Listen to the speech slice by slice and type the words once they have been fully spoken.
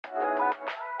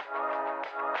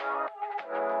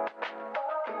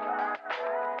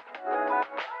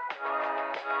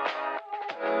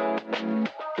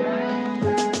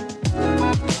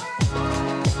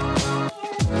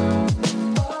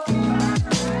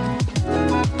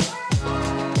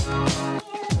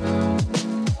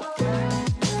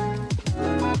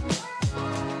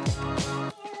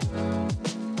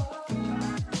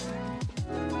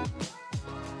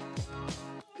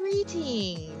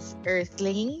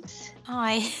Earthlings. Oh,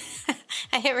 I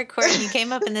hit record and you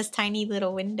came up in this tiny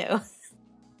little window.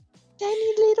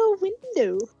 Tiny little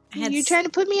window. You trying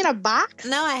to put me in a box?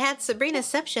 No, I had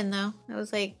Sabrinaception, though. It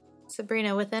was like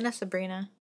Sabrina within a Sabrina.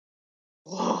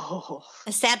 Whoa. A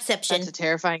Sabception.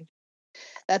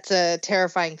 That's a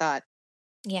terrifying thought.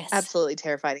 Yes. Absolutely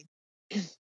terrifying.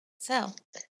 So,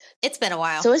 it's been a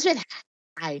while.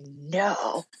 I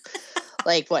know.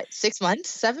 Like, what, 6 months?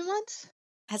 7 months?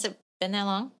 Has it been that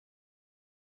long?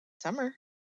 Summer.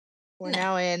 We're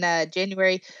now in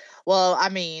January. Well, I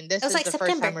mean, this is like the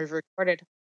September. First time we've recorded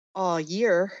all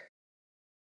year.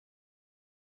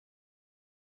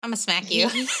 I'm going to smack you.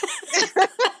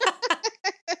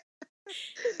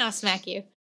 I'll smack you.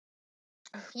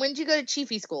 When did you go to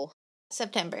Chiefy school?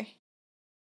 September.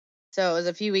 So it was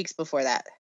a few weeks before that.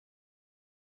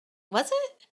 Was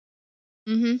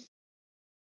it? Mm-hmm.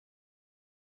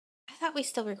 I thought we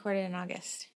still recorded in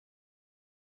August.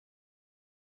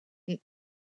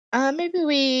 Maybe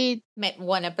we met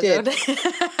one episode.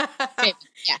 Maybe,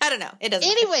 yeah. I don't know. It doesn't.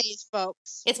 Anyways,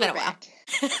 folks, it's been a while.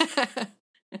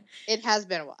 It has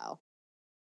been a while,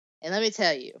 and let me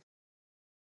tell you,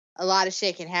 a lot of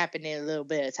shit can happen in a little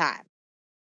bit of time.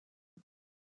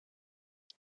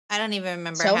 I don't even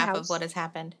remember half of what has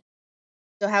happened.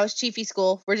 So how was Chiefy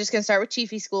school? We're just gonna start with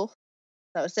Chiefy school.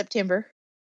 That was September.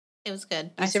 It was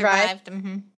good. I survived.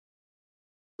 Mm-hmm.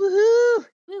 Woohoo!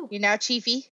 Woo. You're now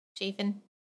Chiefy. Chiefin'.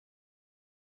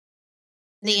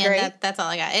 The end. That's all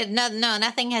I got.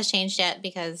 Nothing has changed yet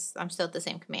because I'm still at the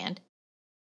same command.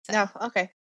 So. No,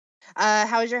 okay.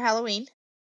 How was your Halloween?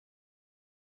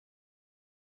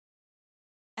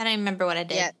 I don't even remember what I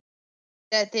did. Yeah,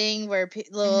 that thing where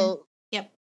little. Mm-hmm.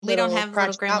 Yep. We don't have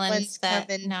little gremlins that.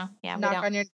 No. Yeah. Knock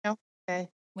on your. No. Okay.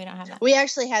 We don't have that. We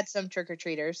actually had some trick or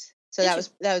treaters, so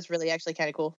that was really actually kind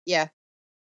of cool. Yeah.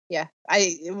 Yeah.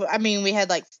 I mean, we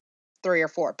had like 3 or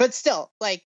 4, but still,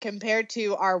 like, compared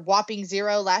to our whopping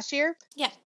 0 last year,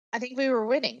 yeah, I think we were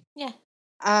winning. Yeah.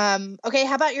 Okay,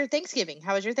 how about your Thanksgiving?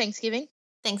 How was your Thanksgiving?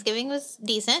 Thanksgiving was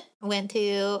decent. Went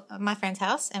to my friend's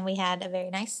house and we had a very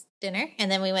nice dinner,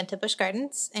 and then we went to Busch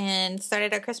Gardens and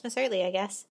started our Christmas early, I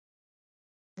guess.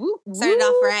 Woo, started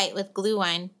off right with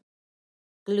glühwein,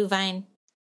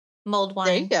 mulled wine.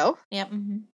 There you go. Yep.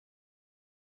 Mm-hmm.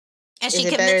 And she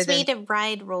convinced me to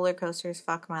ride roller coasters.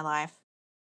 Fuck my life.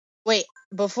 Wait,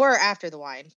 before or after the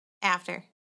wine? After.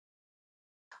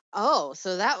 Oh,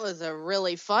 so that was a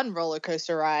really fun roller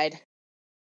coaster ride.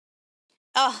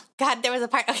 Oh, God, there was a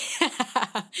part.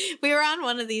 We were on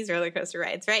one of these roller coaster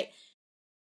rides, right?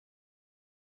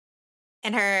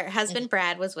 And her husband,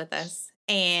 Brad, was with us.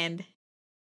 And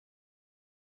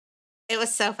it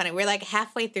was so funny. We're like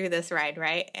halfway through this ride,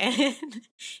 right? And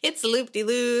it's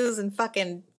loop-de-loos and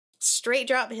fucking straight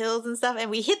drop hills and stuff.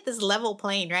 And we hit this level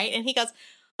plane, right? And he goes,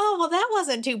 oh, well, that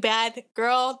wasn't too bad,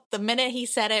 girl. The minute he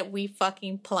said it, we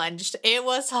fucking plunged. It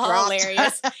was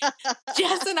hilarious.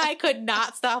 Jess and I could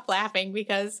not stop laughing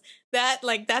because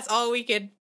that's all we could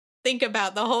think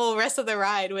about the whole rest of the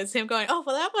ride was him going, oh,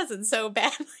 well, that wasn't so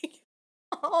bad. Like,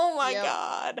 oh my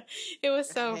God. It was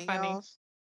so funny.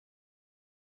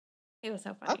 It was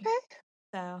so funny. Okay.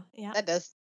 So, yeah.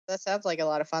 That sounds like a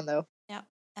lot of fun, though. Yep.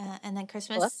 And then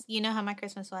Christmas, you know how my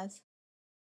Christmas was?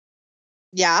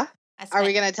 Yeah. Are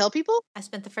we going to tell people? I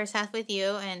spent the first half with you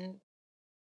and...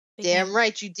 Damn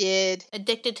right you did.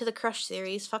 Addicted to the Crush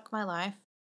series. Fuck my life.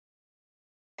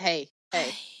 Hey.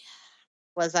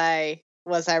 Was I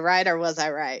right or was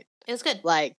I right? It was good.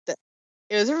 It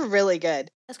was really good.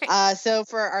 That's great. So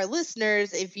for our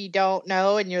listeners, if you don't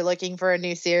know and you're looking for a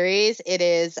new series, it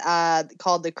is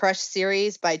called the Crush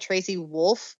series by Tracy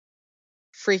Wolff.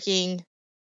 Freaking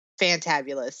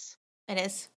fantabulous. It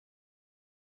is.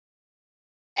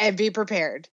 And be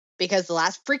prepared, because the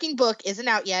last freaking book isn't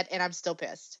out yet, and I'm still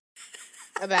pissed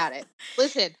about it.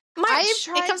 Listen, I have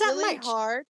tried really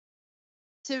hard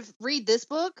to read this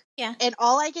book, and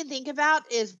all I can think about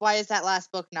is, why is that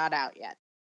last book not out yet?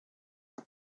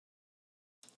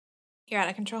 You're out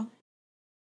of control.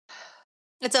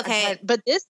 It's okay. But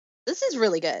this is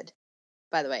really good,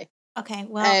 by the way. Okay,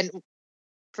 well. And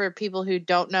for people who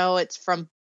don't know, it's from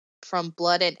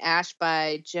Blood and Ash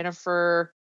by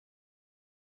Jennifer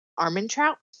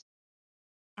Armentrout?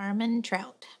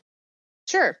 Armentrout.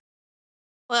 Sure.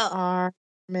 Well,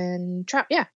 Armentrout,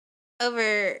 yeah.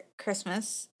 Over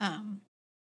Christmas,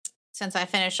 since I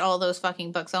finished all those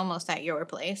fucking books almost at your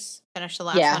place, finished the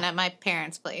last one at my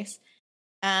parents' place.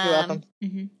 You're welcome.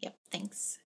 Mm-hmm, yep,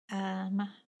 thanks. I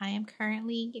am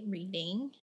currently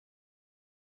reading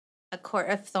A Court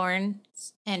of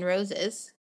Thorns and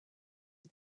Roses.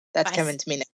 That's coming to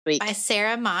me next week. By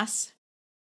Sarah Moss.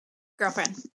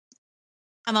 Girlfriend.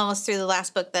 I'm almost through the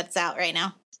last book that's out right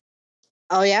now.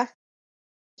 Oh, yeah?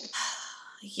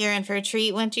 You're in for a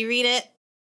treat once you read it.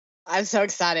 I'm so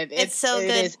excited. It's so good.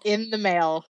 It is in the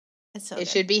mail. It's so good. It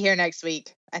should be here next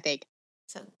week, I think.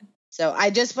 So I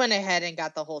just went ahead and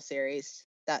got the whole series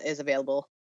that is available.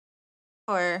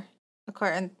 Or A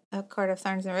Court of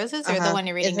Thorns and Roses, or the one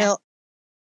you're reading now?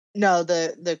 No,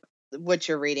 the what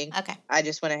you're reading. Okay. I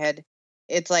just went ahead.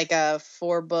 It's like a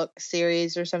 4-book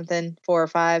series or something, 4 or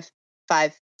 5.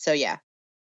 5. So yeah,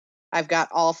 I've got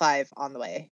all 5 on the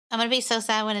way. I'm gonna be so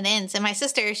sad when it ends. And my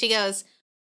sister, she goes,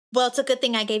 "Well, it's a good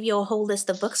thing I gave you a whole list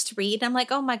of books to read." And I'm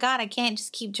like, "Oh my god, I can't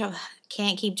just keep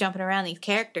jumping around these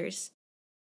characters."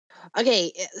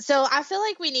 Okay, so I feel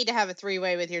like we need to have a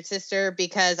 3-way with your sister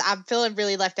because I'm feeling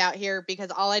really left out here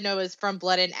because all I know is From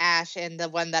Blood and Ash and the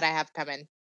one that I have coming.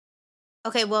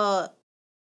 Okay, well,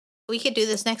 we could do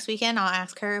this next weekend. I'll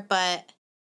ask her, but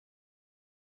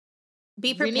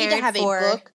be prepared. We need to have a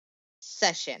book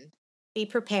session. Be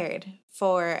prepared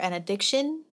for an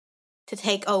addiction to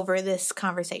take over this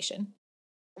conversation.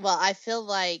 Well, I feel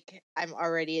like I'm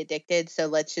already addicted, so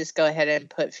let's just go ahead and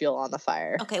put fuel on the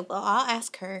fire. Okay, well, I'll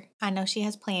ask her. I know she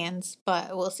has plans,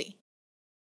 but we'll see.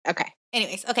 Okay.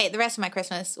 Anyways, okay, the rest of my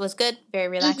Christmas was good. Very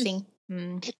relaxing.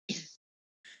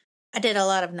 I did a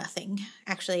lot of nothing.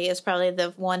 Actually, it's probably the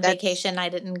one vacation I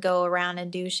didn't go around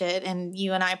and do shit. And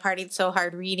you and I partied so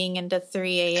hard reading into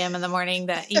 3 a.m. in the morning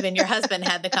that even your husband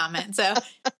had the comment. So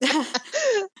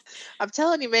I'm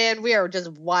telling you, man, we are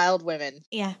just wild women.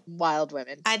 Yeah. Wild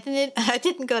women. I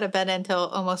didn't go to bed until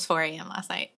almost 4 a.m. last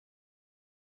night.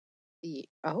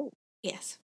 Oh.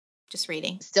 Yes. Just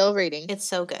reading. Still reading. It's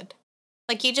so good.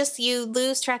 Like you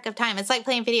lose track of time. It's like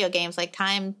playing video games. Like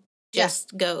time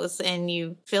just goes and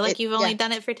you feel like you've only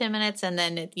done it for 10 minutes and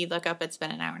then you look up, it's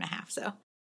been an hour and a half. So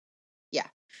yeah,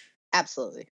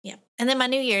 absolutely. Yeah. And then my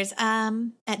New Year's, at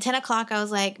 10 o'clock, I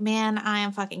was like, man, I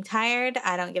am fucking tired.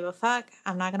 I don't give a fuck.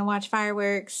 I'm not going to watch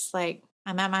fireworks. Like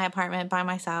I'm at my apartment by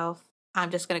myself. I'm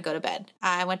just going to go to bed.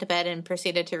 I went to bed and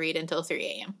proceeded to read until 3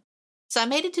 a.m. So I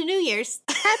made it to New Year's.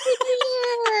 Happy New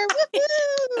Year.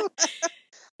 Woohoo!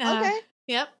 Okay.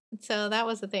 Yep. So that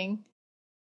was the thing.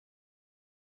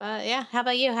 But yeah, how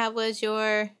about you? How was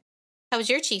your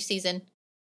Chief season?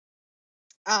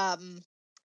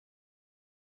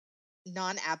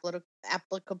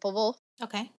 Non-applicable.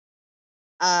 Okay.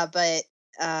 But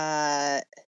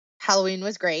Halloween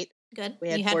was great. Good.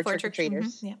 We had 4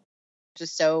 trick-or-treaters. Mm-hmm. Yeah.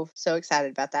 Just so excited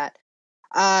about that.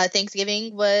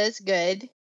 Thanksgiving was good.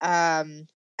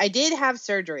 I did have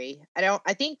surgery.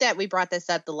 I think that we brought this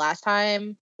up the last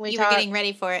time we talked. You were getting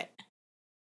ready for it.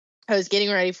 I was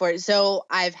getting ready for it. So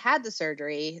I've had the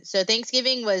surgery. So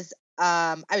Thanksgiving was,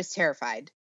 I was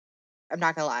terrified. I'm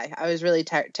not going to lie. I was really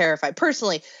terrified.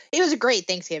 Personally, it was a great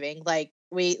Thanksgiving. Like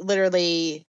we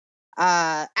literally,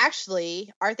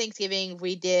 actually our Thanksgiving,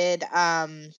 we did,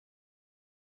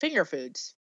 finger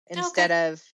foods instead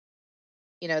of,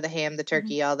 the ham, the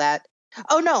turkey, all that.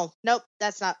 Oh no, nope.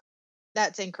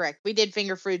 That's incorrect. We did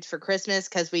finger foods for Christmas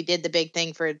because we did the big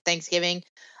thing for Thanksgiving.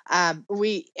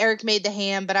 Eric made the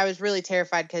ham, but I was really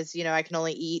terrified because, I can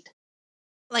only eat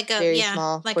like a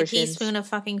small portions. A teaspoon of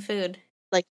fucking food.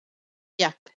 Like,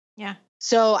 yeah. Yeah.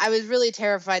 So I was really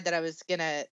terrified that I was going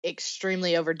to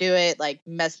extremely overdo it, like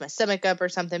mess my stomach up or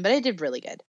something, but I did really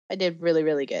good. I did really,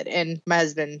 really good. And my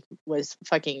husband was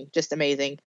fucking just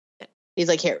amazing. He's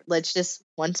like, here, let's just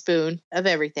 1 spoon of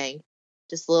everything.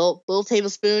 Just a little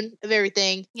tablespoon of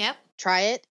everything. Yep. Try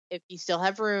it. If you still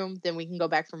have room, then we can go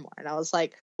back for more. And I was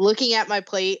like, looking at my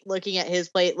plate, looking at his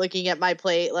plate, looking at my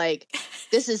plate, like,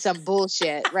 this is some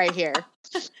bullshit right here.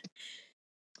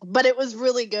 But it was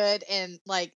really good and,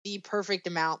 like, the perfect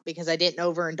amount because I didn't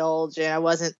overindulge and I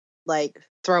wasn't, like,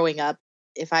 throwing up.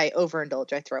 If I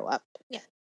overindulge, I throw up. Yeah.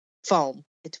 Foam.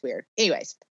 It's weird.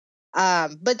 Anyways.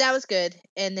 But that was good.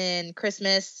 And then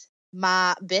Christmas,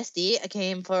 my bestie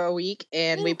came for a week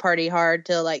and we party hard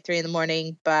till like 3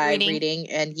 a.m. by reading.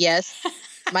 And yes,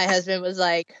 my husband was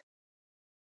like,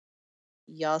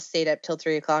 y'all stayed up till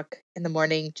 3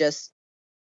 a.m. just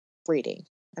reading.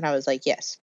 And I was like,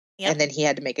 yes. Yep. And then he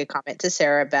had to make a comment to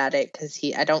Sarah about it because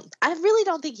I really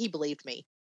don't think he believed me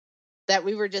that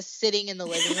we were just sitting in the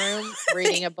living room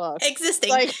reading a book. Existing.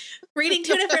 Like, reading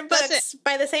 2 different books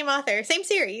by the same author. Same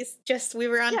series. Just we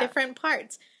were on different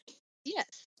parts. Yes.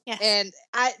 Yes. And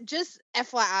I just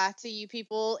FYI to you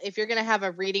people, if you're going to have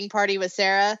a reading party with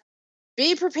Sarah,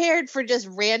 be prepared for just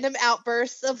random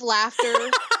outbursts of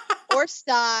laughter or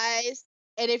sighs.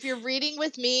 And if you're reading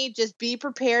with me, just be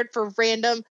prepared for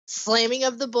random slamming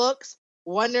of the books,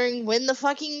 wondering when the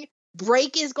fucking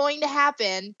break is going to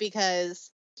happen because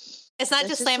it's not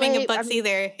just slamming of books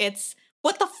either. It's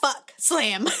What the fuck?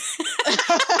 Slam.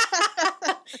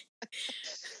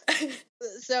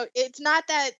 So it's not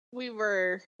that we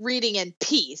were reading in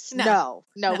peace. No.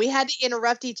 We had to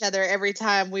interrupt each other every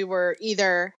time we were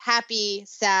either happy,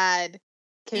 sad,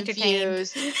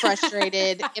 confused,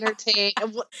 frustrated, entertained.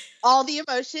 All the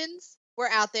emotions were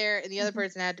out there, and the other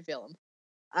person had to feel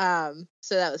them.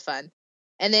 So that was fun.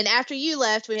 And then after you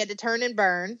left, we had to turn and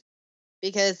burn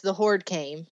because the Horde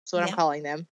came. That's what I'm calling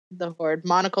them. The Horde.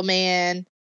 Monocle Man,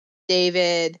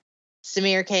 David,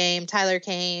 Samir came, Tyler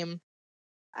came.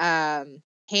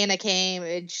 Hannah came,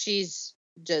 and she's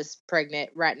just pregnant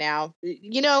right now.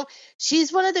 You know,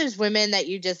 she's one of those women that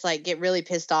you just like get really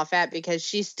pissed off at because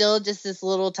she's still just this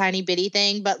little tiny bitty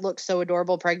thing, but looks so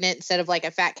adorable pregnant instead of like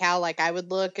a fat cow like I would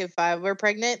look if I were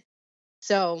pregnant.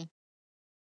 So,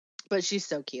 but she's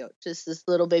so cute. Just this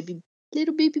little baby poop.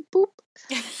 Little baby poop.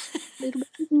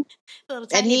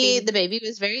 And the baby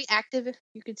was very active.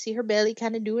 You could see her belly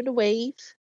kind of doing the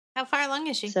waves. How far along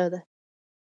is she? So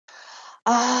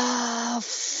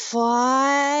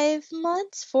 5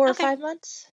 months, 4 or 5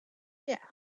 months. Yeah.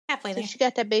 Halfway there. She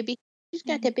got that baby. She's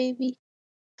got that baby.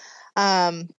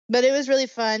 But it was really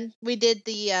fun. We did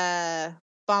the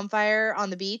bonfire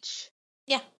on the beach.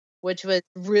 Yeah. Which was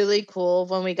really cool.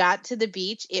 When we got to the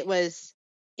beach, it was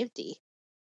empty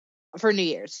for New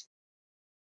Year's.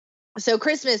 So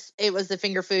Christmas, it was the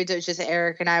finger foods. It was just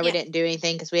Eric and I. We didn't do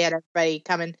anything because we had everybody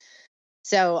coming.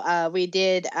 So we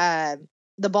did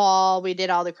the ball. We did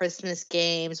all the Christmas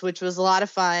games, which was a lot of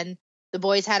fun. The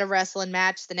boys had a wrestling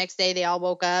match. The next day, they all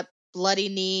woke up, bloody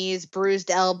knees, bruised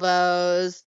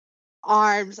elbows,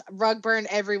 arms, rug burn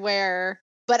everywhere.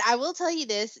 But I will tell you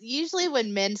this, usually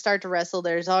when men start to wrestle,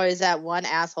 there's always that one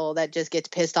asshole that just gets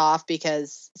pissed off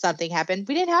because something happened.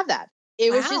 We didn't have that.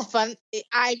 It was just fun.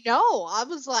 I know. I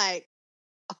was like,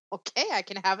 okay, I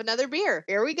can have another beer.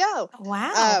 Here we go.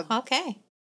 Wow. Okay.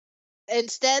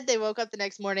 Instead, they woke up the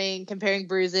next morning comparing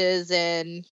bruises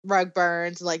and rug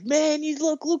burns. Like, man, you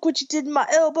look what you did in my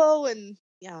elbow. And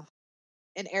yeah.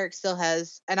 And Eric still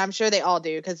has, and I'm sure they all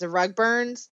do, because the rug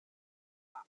burns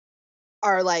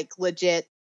are like legit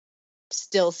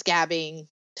still scabbing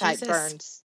type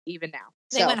burns even now.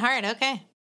 They went hard. Okay.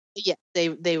 Yeah,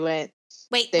 they went.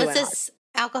 Wait, was this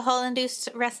alcohol-induced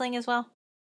wrestling as well?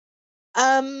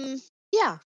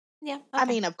 Yeah. Yeah. Okay. I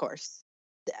mean, of course.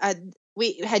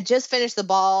 We had just finished the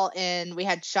ball and we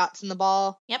had shots in the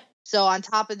ball. Yep. So on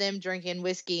top of them drinking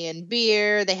whiskey and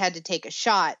beer, they had to take a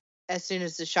shot as soon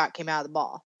as the shot came out of the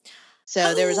ball.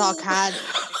 So there was all kinds of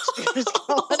mixtures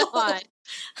going on.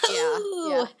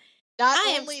 Yeah.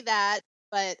 Not only that,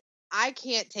 but I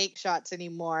can't take shots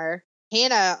anymore.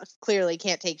 Hannah clearly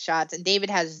can't take shots, and David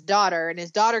has his daughter, and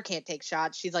his daughter can't take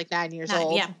shots. She's like 9 years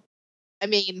old. Yeah. I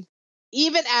mean,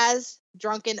 even as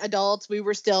drunken adults, we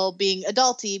were still being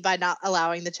adulty by not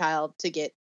allowing the child to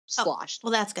get sloshed.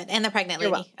 Well, that's good. And the pregnant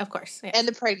lady, of course. Yes. And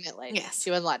the pregnant lady. Yes. She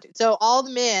wasn't allowed to. So all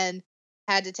the men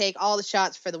had to take all the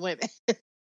shots for the women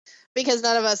because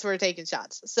none of us were taking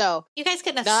shots. So you guys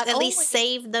couldn't have at least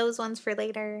saved those ones for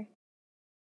later.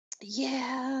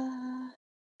 Yeah.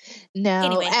 No.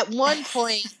 Anyway. At one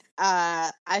point,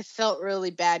 I felt really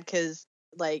bad because,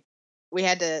 like, we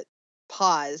had to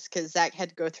pause because Zach had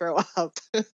to go throw up.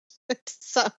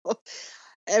 So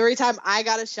every time I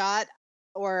got a shot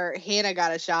or Hannah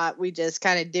got a shot, we just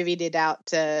kind of divvied it out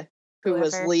to who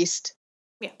was least.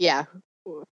 Yeah.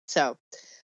 So,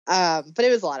 but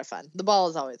it was a lot of fun. The ball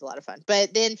is always a lot of fun.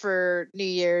 But then for New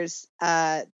Year's,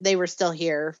 they were still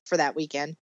here for that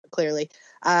weekend. Clearly.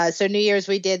 So New Year's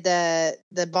we did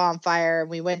the bonfire and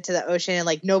we went to the ocean and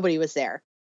like nobody was there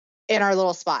in our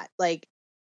little spot. Like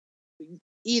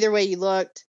either way you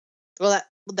looked, well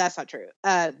that's not true.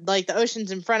 Like the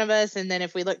ocean's in front of us, and then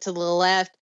if we look to the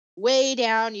left, way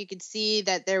down, you could see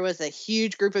that there was a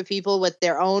huge group of people with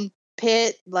their own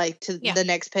pit, like to the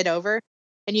next pit over.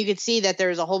 And you could see that there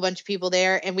was a whole bunch of people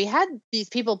there, and we had these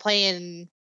people playing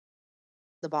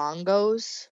the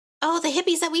bongos. Oh, the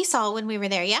hippies that we saw when we were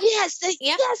there, yeah? Yes,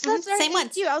 yes, that's right. Same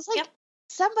ones. I was like,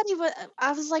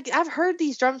 I was like, I've heard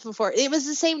these drums before. It was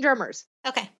the same drummers.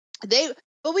 Okay.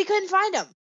 But we couldn't find them.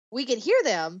 We could hear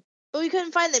them, but we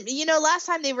couldn't find them. You know, last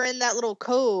time they were in that little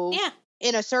cove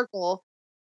in a circle.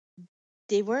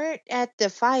 They weren't at the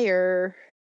fire.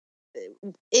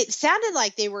 It sounded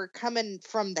like they were coming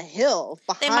from the hill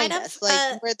behind us,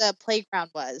 like where the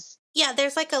playground was. Yeah,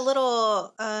 there's like a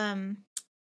little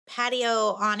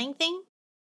patio awning thing.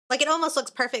 Like it almost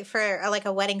looks perfect for like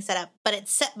a wedding setup, but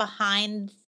it's set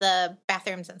behind the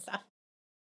bathrooms and stuff.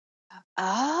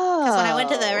 Oh. Because when I went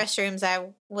to the restrooms, I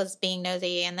was being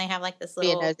nosy, and they have like this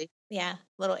little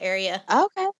little area.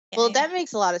 Okay. Well, that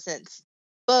makes a lot of sense.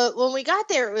 But when we got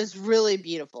there, it was really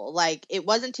beautiful. Like, it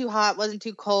wasn't too hot, wasn't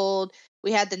too cold.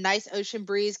 We had the nice ocean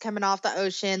breeze coming off the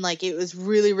ocean. Like, it was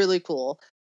really, really cool.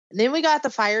 And then we got the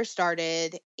fire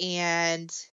started, and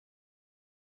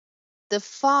the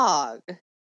fog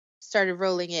started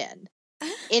rolling in.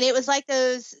 And it was like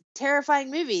those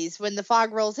terrifying movies. When the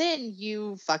fog rolls in,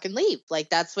 you fucking leave. Like,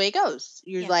 that's the way it goes.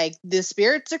 You're like, the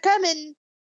spirits are coming.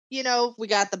 You know, we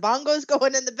got the bongos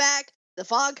going in the back, the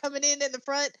fog coming in the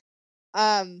front.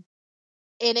 And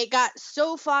it got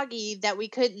so foggy that we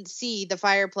couldn't see the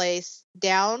fireplace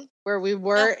down where we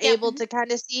were able to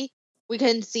kind of see. We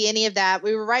couldn't see any of that.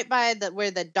 We were right by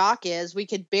where the dock is. We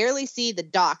could barely see the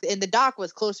dock, and the dock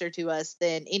was closer to us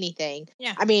than anything.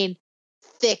 Yeah. I mean,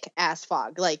 thick ass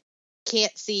fog. Like,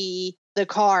 can't see the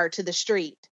car to the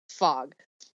street fog.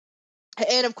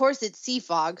 And of course it's sea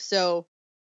fog, so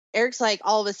Eric's like,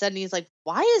 all of a sudden he's like,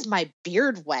 why is my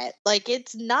beard wet? Like,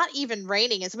 it's not even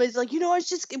raining. And somebody's like, I was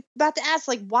just about to ask,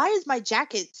 like, why is my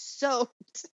jacket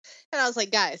soaked? And I was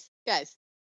like, guys,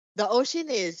 the ocean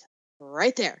is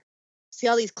right there. See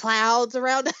all these clouds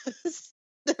around us?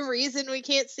 The reason we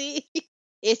can't see,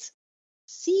 it's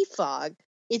sea fog.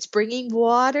 It's bringing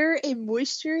water and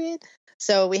moisture in.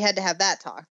 So we had to have that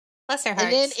talk. Bless their hearts.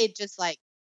 And then it just, like,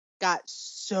 got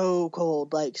so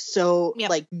cold, like, so,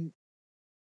 like,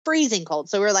 freezing cold.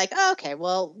 So we're like, oh, okay,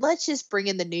 well, let's just bring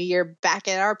in the new year back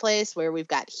at our place where we've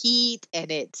got heat and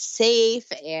it's safe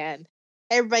and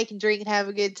everybody can drink and have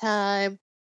a good time.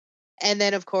 And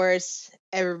then, of course,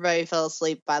 everybody fell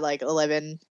asleep by like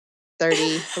 11:30,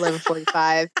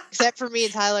 11:45. Except for me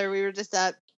and Tyler, we were just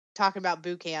up talking about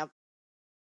boot camp.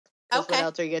 Okay. What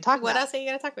else are you going to talk about? What else are you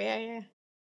going to talk about? Yeah.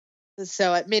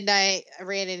 So at midnight, I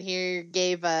ran in here,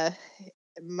 gave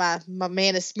my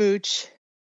man a smooch.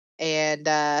 And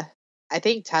I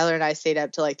think Tyler and I stayed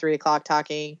up till like 3 o'clock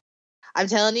talking. I'm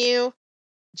telling you,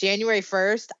 January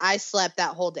 1st, I slept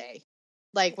that whole day.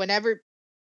 Like, whenever,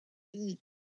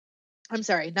 I'm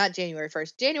sorry, not January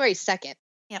 1st, January 2nd.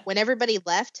 Yep. When everybody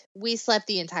left, we slept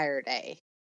the entire day.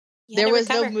 There was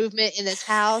no movement in this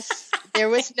house. There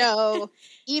was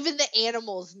even the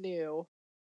animals knew,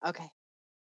 okay,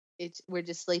 we're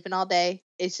just sleeping all day.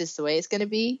 It's just the way it's going to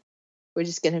be. We're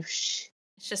just going to It's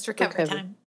just recovery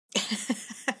time.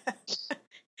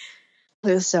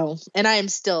 So, and I am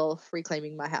still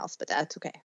reclaiming my house, but that's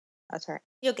okay. That's all right.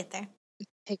 You'll get there.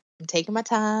 I'm taking my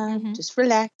time. Just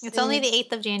relax. It's only the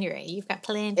 8th of January. You've got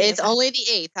plenty. It's only the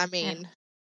 8th. I mean,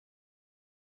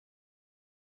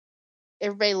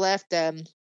 everybody left.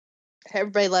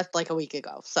 Everybody left like a week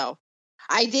ago. So,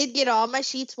 I did get all my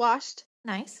sheets washed.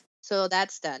 Nice. So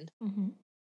that's done. And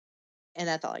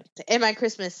that's all I can say. And my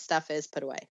Christmas stuff is put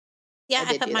away. Yeah,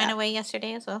 I put mine away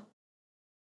yesterday as well.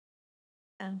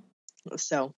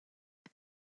 So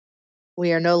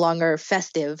we are no longer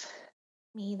festive.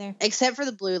 Me either. Except for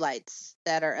the blue lights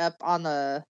that are up on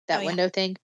that window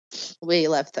thing. We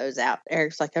left those out.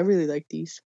 Eric's like, I really like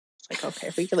these. It's like,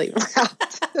 okay, we can leave them out.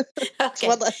 That's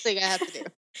one less thing I have to do.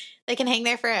 They can hang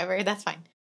there forever. That's fine.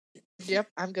 Yep,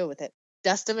 I'm good with it.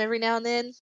 Dust them every now and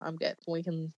then. I'm good. We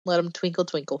can let them twinkle,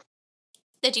 twinkle.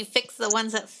 Did you fix the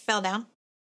ones that fell down?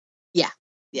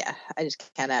 Yeah. I just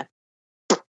kind of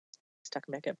stuck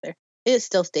them back up there. It is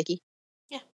still sticky.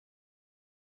 Yeah.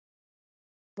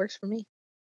 Works for me.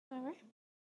 All right.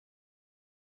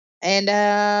 And,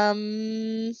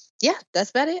 yeah, that's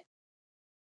about it.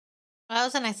 Well, that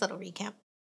was a nice little recap.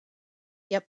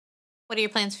 Yep. What are your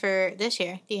plans for this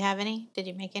year? Do you have any? Did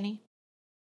you make any?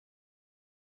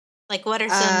 Like, what are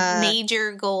some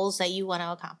major goals that you want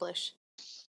to accomplish?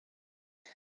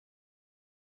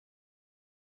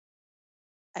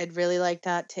 I'd really like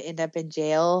not to end up in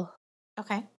jail.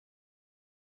 Okay.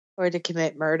 Or to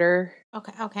commit murder.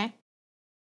 Okay.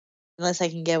 Unless I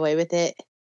can get away with it.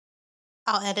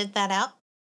 I'll edit that out.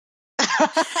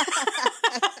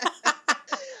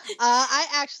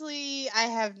 I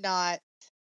have not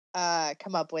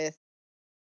come up with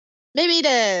maybe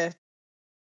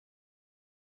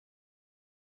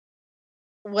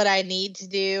what I need to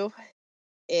do.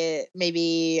 It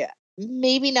maybe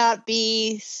not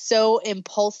be so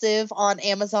impulsive on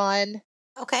Amazon.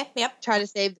 Okay. Yep. Try to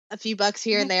save a few bucks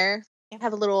here and there.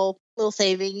 Have a little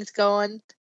savings going.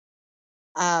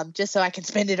 Just so I can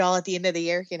spend it all at the end of the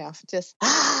year, just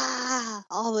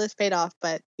all this paid off,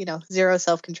 but zero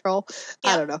self-control.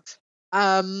 Yeah. I don't know.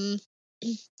 I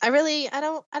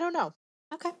don't know.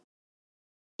 Okay.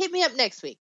 Hit me up next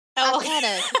week. Oh. I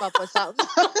gotta come up with something.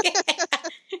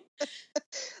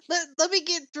 let me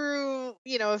get through,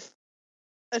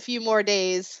 a few more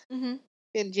days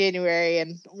in January,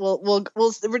 and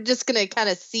we're just gonna kind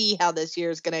of see how this year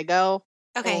is gonna go.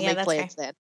 Okay, we'll yeah, make that's plans fair.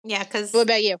 then. Yeah, because what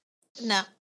about you? No,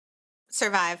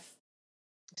 survive.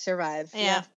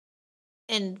 Yeah.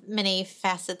 In many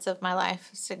facets of my life,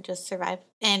 so just survive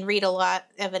and read a lot.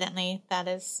 Evidently, that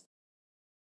is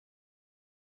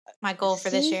my goal for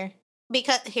this year.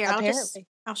 Because here,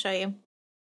 I'll show you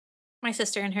my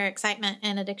sister and her excitement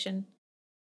and addiction.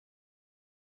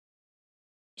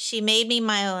 She made me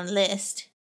my own list.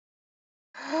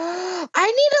 I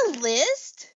need a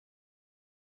list?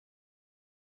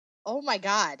 Oh my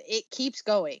God, it keeps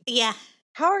going. Yeah.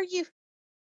 How are you?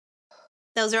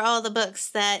 Those are all the books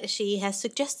that she has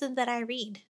suggested that I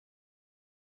read.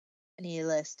 I need a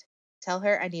list. Tell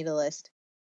her I need a list.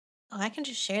 Oh, I can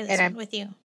just share this one with you.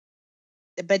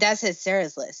 But that says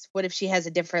Sarah's list. What if she has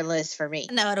a different list for me?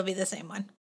 No, it'll be the same one.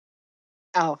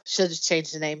 Oh, she'll just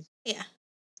change the name. Yeah.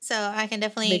 So I can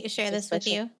definitely share this with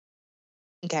you.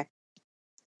 Okay.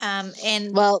 And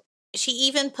she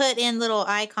even put in little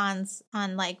icons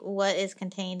on like what is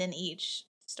contained in each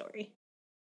story.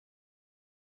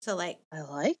 So like, I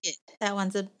like it. That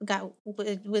one's got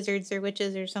wizards or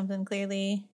witches or something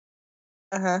clearly.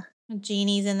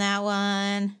 Genies in that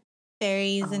one.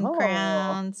 Fairies and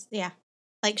crowns. Yeah.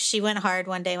 Like she went hard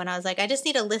one day when I was like, I just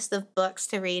need a list of books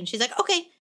to read. And she's like, okay.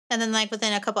 And then like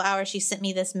within a couple hours, she sent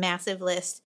me this massive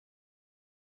list.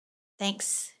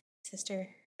 Thanks, sister.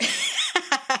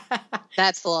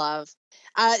 That's love.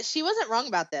 She wasn't wrong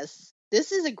about this.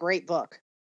 This is a great book.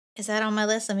 Is that on my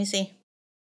list? Let me see.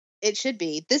 It should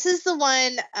be. This is the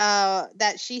one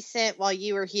that she sent while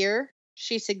you were here.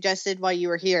 She suggested while you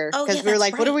were here. Because we were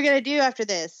like, what are we going to do after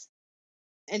this?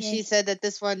 And she said that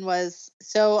this one was.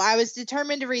 So I was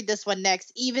determined to read this one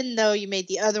next, even though you made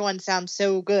the other one sound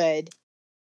so good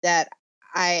that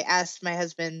I asked my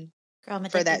husband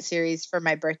for that series for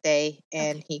my birthday,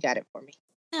 and he got it for me.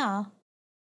 Oh.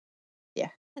 Yeah.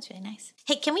 That's really nice.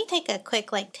 Hey, can we take a quick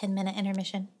 10-minute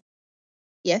intermission?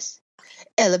 Yes.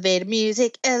 Elevator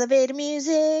music, elevator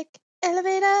music,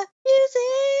 elevator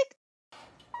music.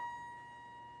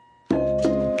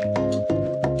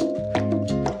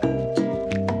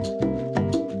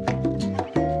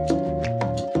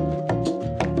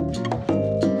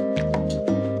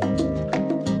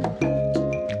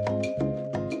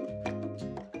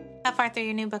 How far through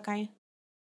your new book are you?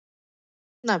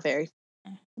 Not very.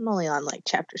 I'm only on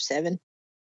chapter 7.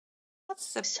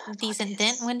 That's a decent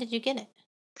dent. When did you get it?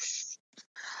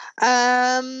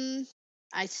 I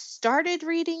started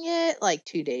reading it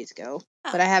 2 days ago,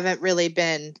 but I haven't really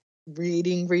been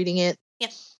reading it.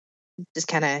 Yep. Just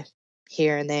kind of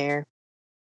here and there.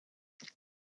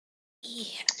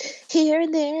 Yeah. Here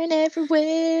and there and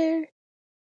everywhere.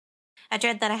 I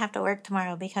dread that I have to work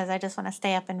tomorrow because I just want to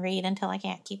stay up and read until I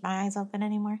can't keep my eyes open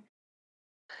anymore.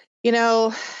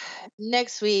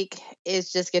 Next week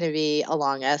is just going to be a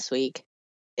long ass week.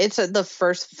 It's the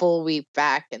first full week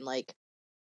back in the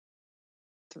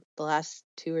last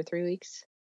 2 or 3 weeks.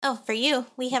 Oh, for you,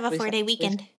 we have a 4-day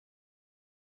weekend.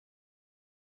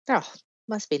 Oh,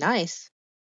 must be nice,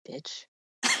 bitch.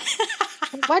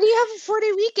 Why do you have a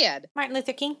 4-day weekend? Martin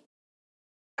Luther King.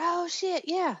 Oh shit,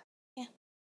 yeah. Yeah.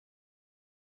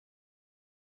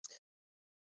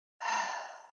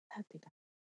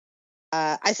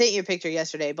 I sent you a picture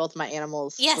yesterday. Both my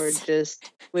animals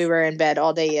we were in bed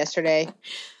all day yesterday.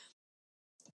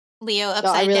 Leo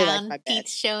upside down, teeth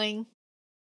showing.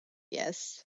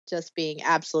 Yes, just being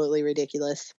absolutely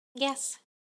ridiculous. Yes.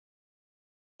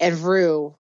 And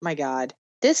Rue, my God,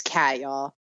 this cat,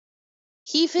 y'all.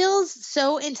 He feels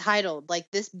so entitled, like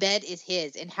this bed is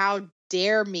his, and how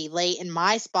dare me lay in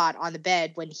my spot on the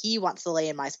bed when he wants to lay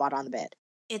in my spot on the bed.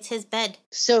 It's his bed.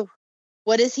 So,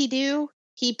 what does he do?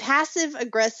 He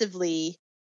passive-aggressively,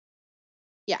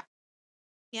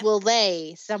 will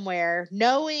lay somewhere,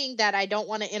 knowing that I don't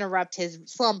want to interrupt his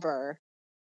slumber,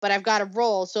 but I've got to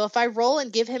roll. So if I roll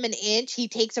and give him an inch, he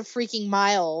takes a freaking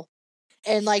mile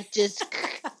and just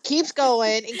keeps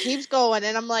going and keeps going.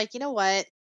 And I'm like, you know what?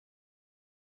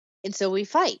 And so we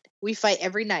fight. We fight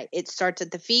every night. It starts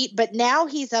at the feet, but now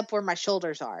he's up where my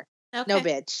shoulders are. Okay. No,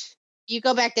 bitch. You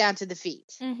go back down to the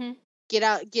feet. Mm-hmm. Get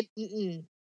out.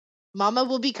 Mama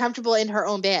will be comfortable in her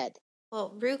own bed.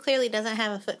 Well, Rue clearly doesn't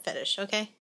have a foot fetish,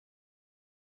 okay?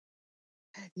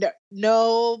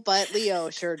 No, but Leo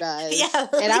sure does. Yeah,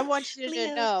 and I want you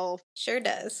to know. Sure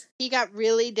does. He got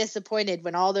really disappointed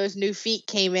when all those new feet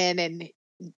came in and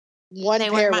one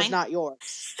pair was not yours.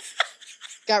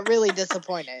 Got really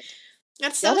disappointed.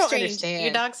 That's so strange. Understand.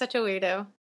 Your dog's such a weirdo.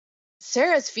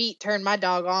 Sarah's feet turned my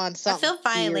dog on something. I feel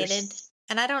violated. Fierce.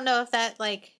 And I don't know if that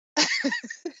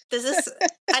does this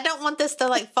I don't want this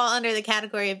to fall under the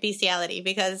category of bestiality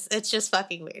because it's just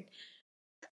fucking weird.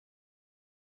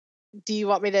 Do you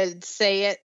want me to say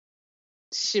it?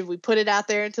 Should we put it out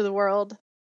there into the world?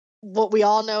 what we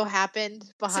all know happened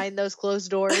behind those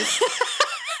closed doors.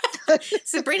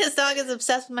 Sabrina's dog is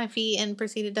obsessed with my feet and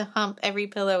proceeded to hump every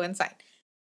pillow inside.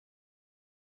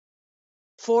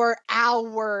 For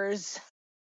hours.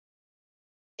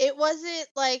 It wasn't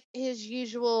like his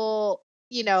usual,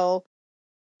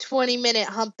 20-minute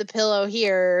hump the pillow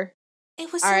here.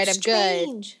 It was all so right, strange.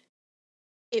 I'm good.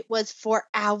 It was for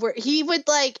hours. He would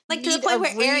like to the point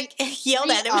where Eric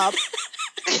yelled at him.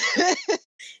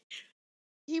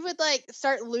 He would like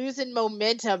start losing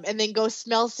momentum and then go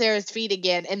smell Sarah's feet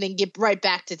again and then get right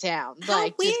back to town. How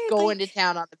like weird. Just going to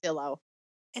town on the pillow.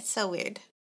 It's so weird.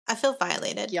 I feel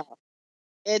violated. Yeah.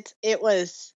 It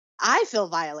was. I feel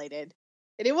violated.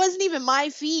 And it wasn't even my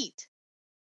feet.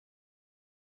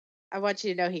 I want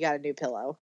you to know he got a new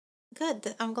pillow.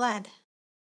 Good. I'm glad.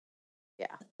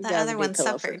 Yeah. The other one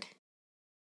suffered.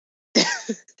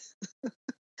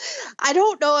 I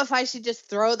don't know if I should just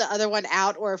throw the other one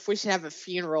out or if we should have a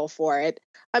funeral for it.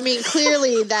 I mean,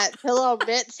 clearly that pillow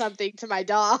meant something to my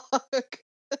dog.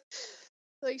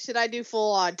 Like, should I do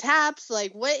full on taps?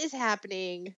 Like, what is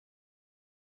happening?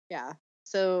 Yeah.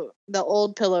 So the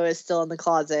old pillow is still in the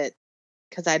closet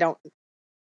because I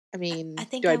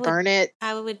think do I burn it?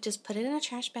 I would just put it in a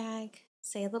trash bag,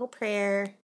 say a little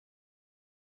prayer,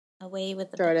 away with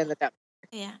the throw pillow. It in the dumpster.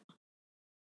 Yeah.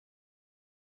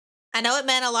 I know it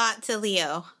meant a lot to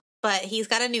Leo, but he's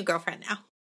got a new girlfriend now.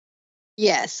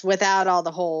 Yes, without all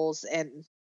the holes and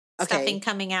stuffing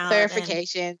coming out.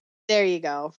 Clarification. There you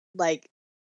go. Like,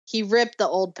 he ripped the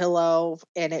old pillow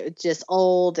and it was just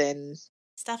old and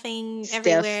stuffing stiff.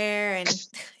 Everywhere and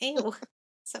ew,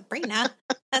 Sabrina,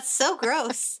 that's so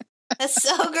gross. That's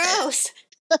so gross.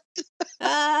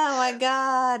 Oh my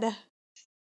God.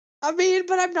 I mean,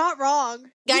 but I'm not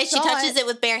wrong. Guys, she touches it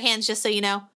with bare hands, just so you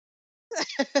know.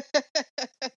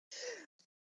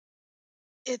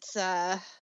 It's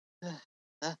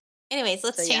anyways,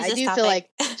 let's change this topic. I do feel like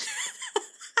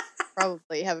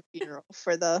probably have a funeral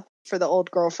for the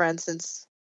old girlfriend since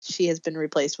she has been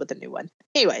replaced with a new one.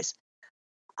 Anyways,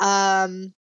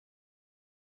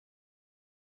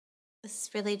 this is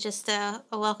really just a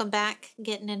welcome back,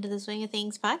 getting into the swing of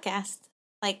things podcast.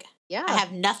 Like, yeah, I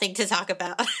have nothing to talk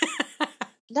about.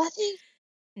 Nothing.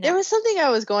 No. There was something I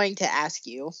was going to ask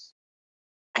you.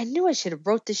 I knew I should have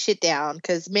wrote this shit down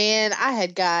because, man, I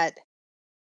had got.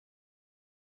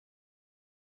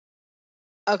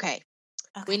 Okay.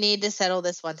 We need to settle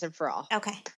this once and for all.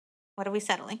 Okay. What are we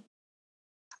settling?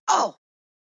 Oh!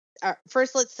 All right,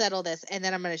 first, let's settle this, and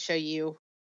then I'm going to show you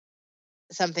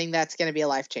something that's going to be a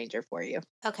life changer for you.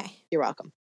 Okay. You're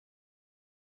welcome.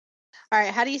 All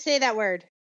right. How do you say that word?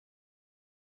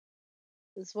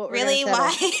 This is what we're really?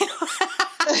 Why?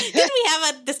 Didn't we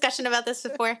have a discussion about this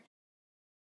before?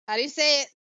 How do you say it?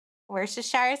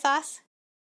 Worcestershire sauce?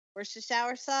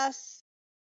 Worcestershire sauce?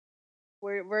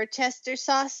 Worcester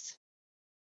sauce?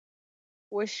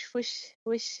 Wish.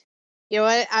 You know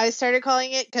what? I started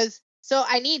calling it because, so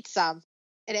I need some.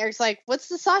 And Eric's like, what's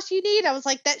the sauce you need? I was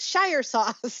like, that's Shire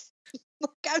sauce.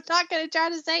 Look, I'm not going to try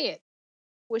to say it.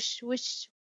 Worcestershire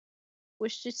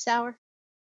sour?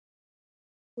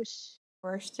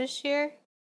 Worcestershire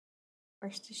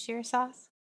sauce?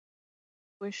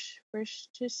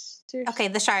 Worcestershire. Okay,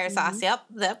 the Shire sauce. Yep.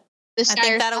 I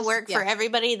think that'll work for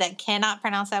everybody that cannot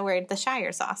pronounce that word, the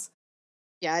Shire sauce.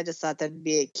 Yeah, I just thought that'd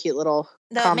be a cute little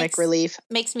comic relief.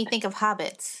 Makes me think of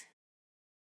hobbits.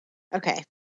 Okay.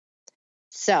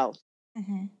 So, let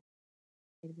me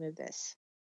move this.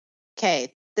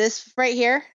 Okay, this right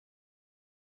here.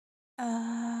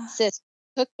 Says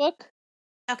cookbook.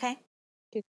 Okay.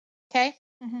 Okay.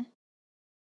 Mm-hmm.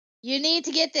 You need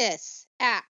to get this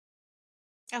app.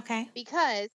 Okay.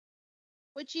 Because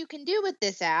what you can do with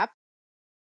this app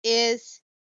is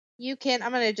I'm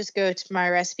going to just go to my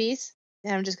recipes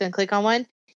and I'm just going to click on one.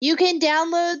 You can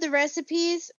download the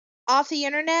recipes off the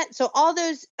internet. So all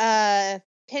those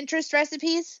Pinterest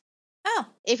recipes. Oh.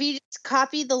 If you just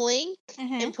copy the link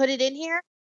and put it in here,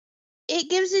 it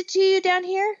gives it to you down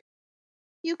here.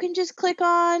 You can just click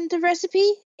on the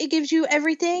recipe. It gives you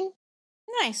everything.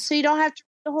 Nice. So you don't have to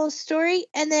read the whole story.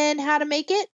 And then how to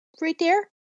make it right there.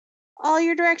 All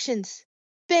your directions.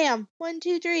 Bam. 1,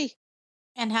 2, 3.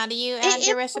 And how do you add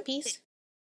your recipes?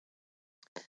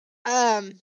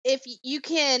 If you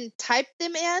can type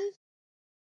them in,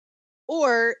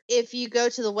 or if you go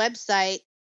to the website,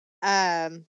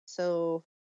 so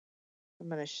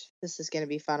this is gonna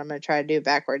be fun. I'm gonna try to do it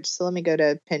backwards. So let me go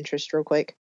to Pinterest real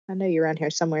quick. I know you're around here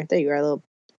somewhere. There you are,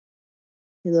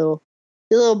 you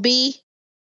little bee.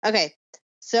 Okay,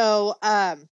 so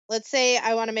let's say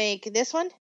I want to make this one.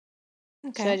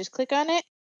 Okay. So I just click on it.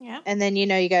 Yeah. And then you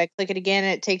gotta click it again,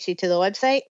 and it takes you to the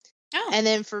website. Oh. And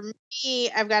then for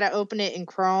me, I've got to open it in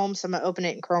Chrome, so I'm going to open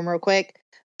it in Chrome real quick.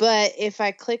 But if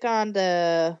I click on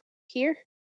the here,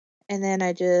 and then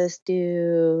I just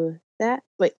do that.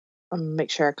 Wait, I'm going to make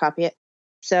sure I copy it.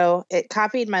 So it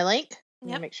copied my link.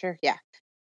 Let me make sure. Yeah.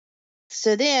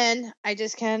 So then I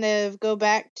just kind of go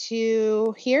back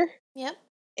to here. Yep.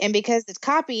 And because it's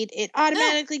copied, it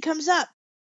automatically comes up.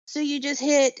 So you just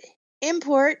hit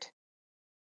import.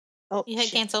 Oh, you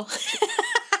hit cancel.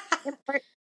 Import.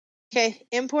 Okay,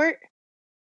 import.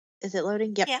 Is it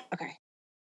loading? Yep. Yeah. Okay.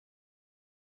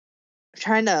 I'm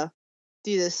trying to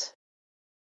do this.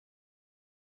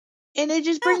 And it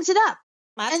just brings it up.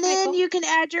 That's and then cool. You can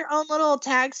add your own little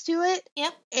tags to it.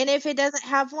 Yep. And if it doesn't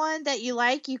have one that you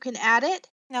like, you can add it.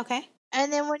 Okay.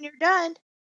 And then when you're done,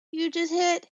 you just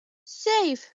hit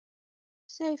save.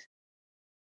 Save.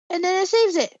 And then it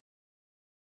saves it.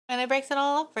 And it breaks it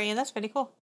all up for you. That's pretty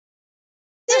cool.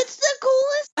 It's the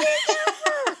coolest thing ever.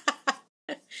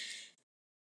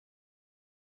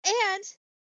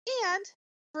 And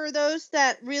for those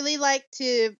that really like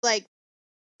to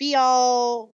be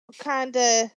all kind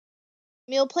of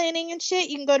meal planning and shit,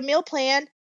 you can go to meal plan,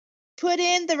 put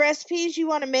in the recipes you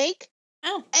want to make.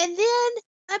 Oh. And then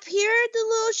up here, the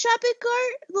little shopping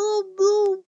cart,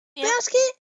 little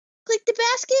basket, click the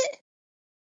basket.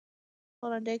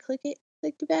 Hold on, did I click it?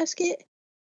 Click the basket.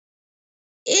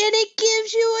 And it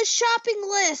gives you a shopping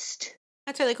list.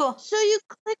 That's really cool. So you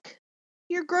click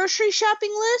your grocery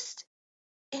shopping list,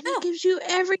 and it gives you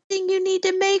everything you need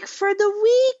to make for the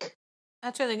week.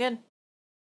 That's really good.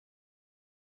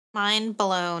 Mind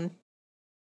blown.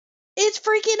 It's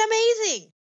freaking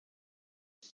amazing.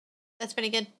 That's pretty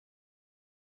good.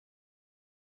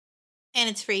 And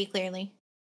it's free, clearly.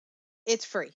 It's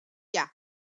free. Yeah.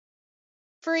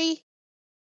 Free.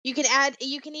 You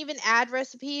can even add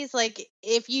recipes. Like,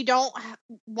 if you don't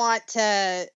want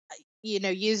to,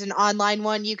 use an online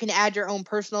one, you can add your own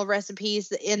personal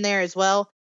recipes in there as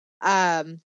well.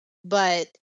 But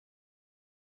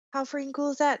how freaking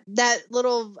cool is that? That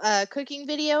little cooking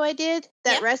video I did,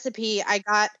 that recipe I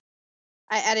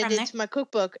added it to my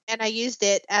cookbook, and I used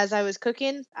it as I was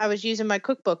cooking. I was using my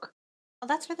cookbook. Well,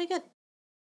 that's really good.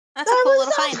 That's a cool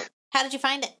little find. How did you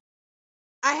find it?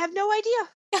 I have no idea.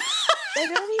 I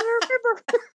don't even remember.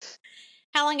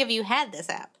 How long have you had this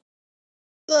app?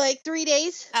 Like 3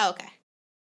 days. Oh, okay.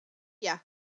 Yeah.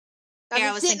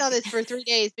 I've been sitting on this for 3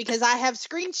 days because I have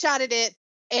screenshotted it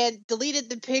and deleted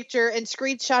the picture and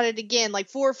screenshotted it again like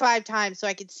 4 or 5 times so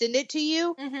I could send it to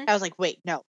you. Mm-hmm. I was like, wait,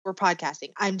 no, we're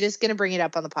podcasting. I'm just going to bring it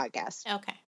up on the podcast.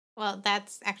 Okay. Well,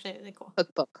 that's actually really cool.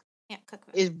 Cookbook. Yeah,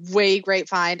 cookbook. Is way great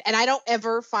find. And I don't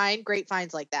ever find great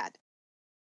finds like that.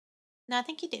 No, I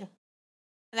think you do.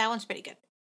 That one's pretty good.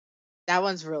 That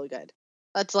one's really good.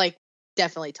 That's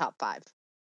definitely top 5.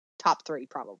 Top 3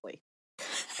 probably. I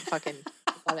fucking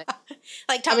love it.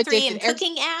 Like top 3 in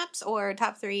cooking apps or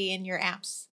top 3 in your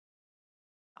apps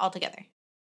altogether?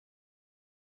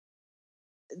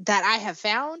 That I have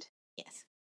found? Yes.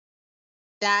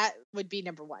 That would be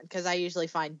number 1 because I usually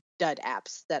find dud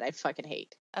apps that I fucking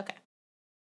hate. Okay.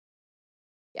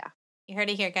 Yeah. You heard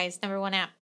it here, guys. Number 1 app.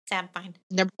 Tab find.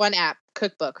 Number 1 app,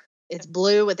 cookbook. It's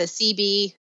blue with a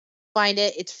CB. Find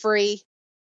it. It's free.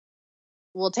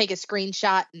 We'll take a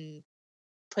screenshot and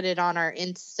put it on our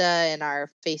Insta and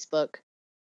our Facebook.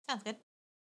 Sounds good.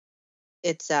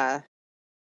 It's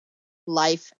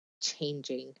life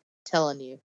changing. Telling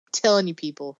you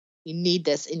people, you need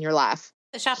this in your life.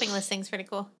 The shopping listing's pretty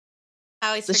cool. I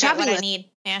always forget what I need.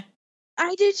 Yeah.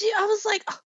 I did too. I was like,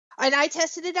 and I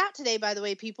tested it out today, by the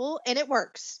way, people, and it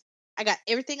works. I got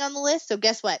everything on the list. So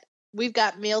guess what? We've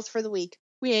got meals for the week.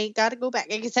 We ain't got to go back,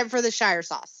 except for the Shire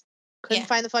sauce. Couldn't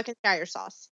find the fucking Shire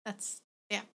sauce.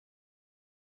 Yeah.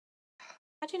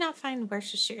 How'd you not find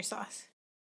Worcestershire sauce?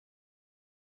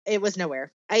 It was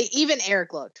nowhere. Even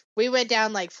Eric looked. We went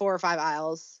down like 4 or 5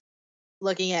 aisles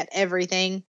looking at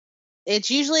everything.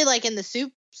 It's usually like in the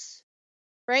soups,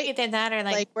 right? You did that or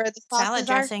like where the salad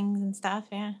dressings and stuff,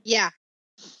 yeah. Yeah.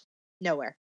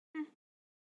 Nowhere.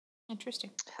 Interesting.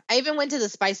 I even went to the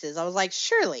spices. I was like,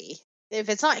 surely, if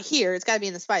it's not here, it's got to be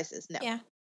in the spices. No. Yeah.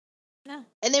 No.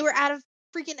 And they were out of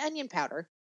freaking onion powder.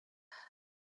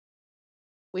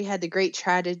 We had the great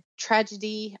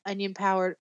tragedy onion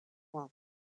powder. Well,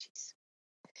 jeez.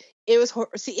 It was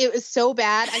it was so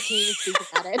bad I can't even speak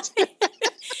about it.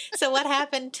 So what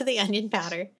happened to the onion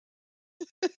powder?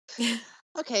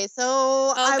 Okay,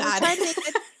 so I was trying to make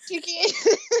a chicken.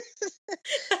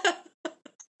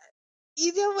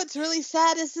 You know what's really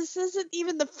sad is this isn't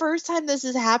even the first time this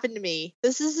has happened to me.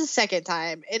 This is the second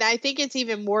time. And I think it's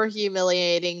even more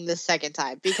humiliating the second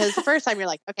time. Because the first time you're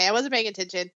like, okay, I wasn't paying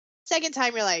attention. Second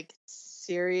time you're like,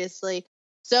 Seriously.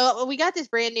 So we got this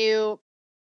brand new,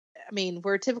 I mean,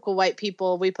 we're typical white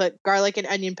people. We put garlic and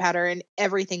onion powder in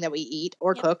everything that we eat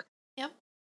or cook. Yep.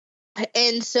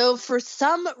 And so for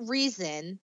some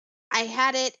reason, I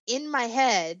had it in my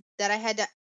head that I had to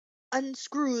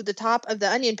unscrew the top of the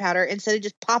onion powder instead of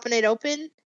just popping it open,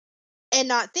 and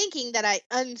not thinking that I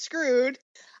unscrewed.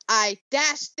 I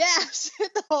dashed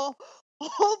the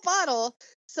whole bottle.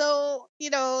 So,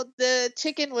 the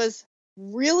chicken was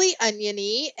really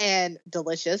oniony and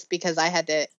delicious because I had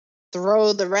to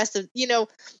throw the rest of,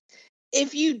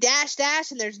 if you dash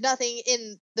and there's nothing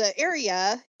in the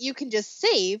area, you can just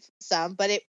save some, but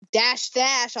it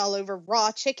dash all over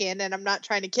raw chicken, and I'm not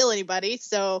trying to kill anybody.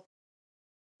 So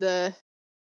let's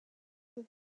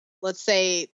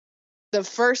say the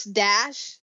first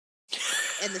dash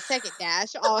and the second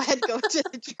dash all had to go to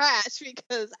the trash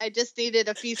because I just needed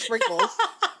a few sprinkles.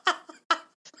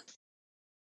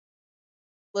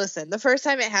 Listen, the first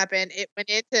time it happened, it went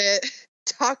into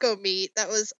taco meat that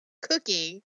was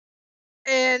cooking,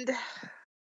 and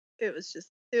it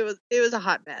was a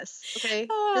hot mess. Okay,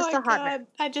 oh just a hot mess.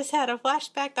 I just had a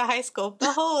flashback to high school.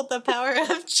 Behold the power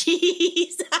of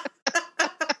cheese.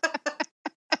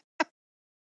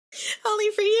 Only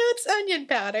for you, it's onion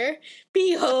powder.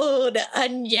 Behold,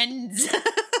 onions.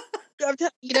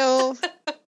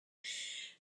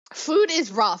 Food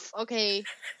is rough, okay?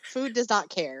 Food does not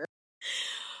care.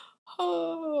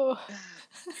 Oh.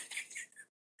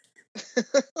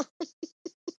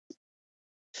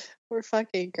 We're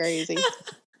fucking crazy.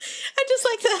 I just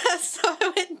like that. So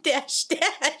I went dash.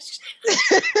 That's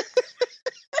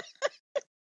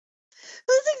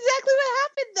exactly what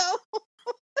happened, though.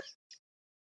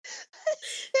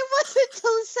 It wasn't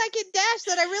until the second dash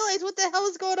that I realized what the hell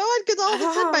was going on, because all of a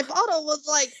sudden my bottle was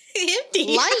like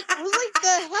empty. Light. I was like, the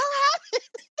hell happened?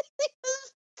 It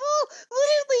was full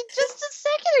literally just a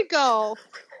second ago.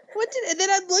 And then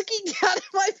I'm looking down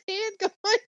at my pan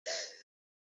going,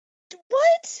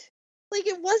 what? Like,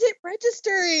 it wasn't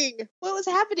registering. What was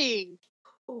happening?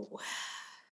 Ooh.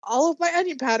 All of my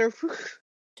onion powder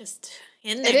just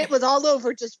in there. And it was all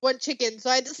over just one chicken, so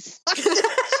I just sucked the chicken.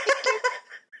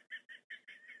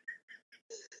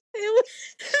 It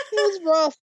was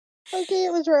rough. Okay,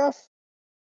 it was rough.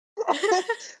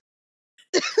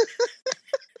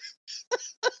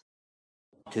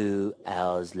 2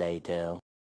 hours later.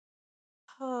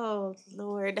 Oh,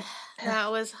 Lord.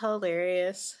 That was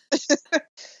hilarious.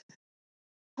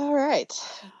 All right.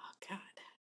 Oh, God.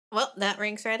 Well, that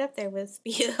ranks right up there with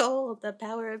behold the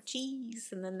power of cheese,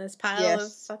 and then this pile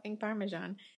of fucking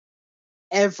Parmesan.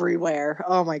 Everywhere.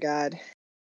 Oh, my God.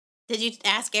 Did you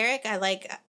ask Eric?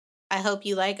 I hope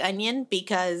you like onion,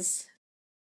 because...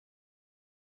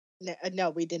 No,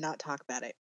 we did not talk about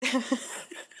it.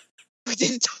 We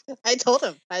didn't. I told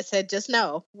him. I said, just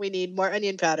no. We need more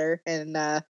onion powder, and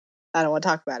I don't want to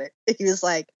talk about it. He was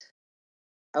like,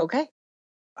 okay.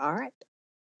 All right.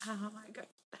 Oh, my God.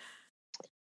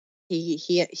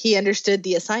 He understood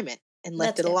the assignment and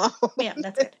left it alone. Yeah,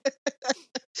 that's good.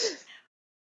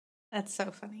 That's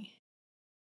so funny.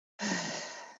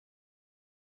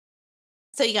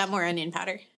 So you got more onion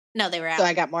powder? No, they were out. So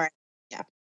I got more. Yeah.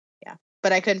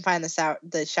 But I couldn't find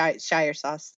the Shire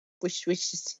sauce. We should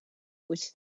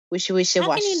How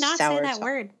wash. Can you not say that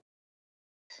word?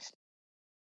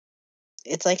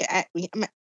 It's like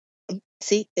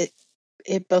see it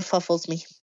befuddles me.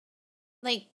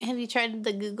 Like, have you tried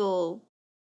the Google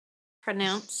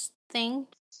pronounce thing?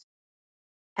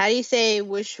 How do you say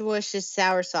wish is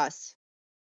sour sauce?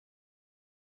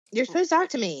 You're supposed to talk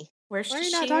to me. Why are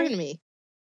you not talking to me?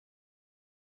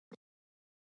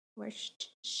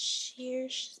 Worcestershire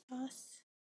sauce?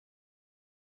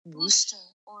 Worcester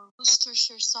or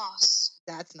Worcestershire sauce.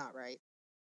 That's not right.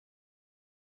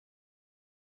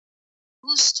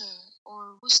 Worcester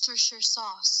or Worcestershire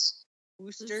sauce.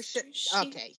 Worcestershire?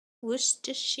 Okay.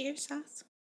 Worcestershire sauce?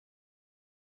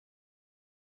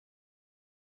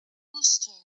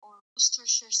 Worcester or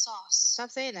Worcestershire sauce. Stop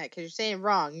saying that, because you're saying it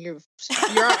wrong.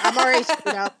 I'm already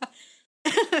screwed up.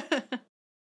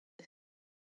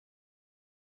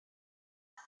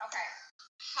 Okay.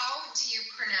 How do you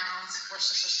pronounce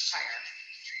Worcestershire?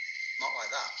 Not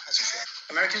like that, that's for sure.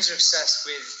 Americans are obsessed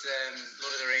with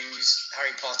Lord of the Rings,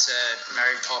 Harry Potter,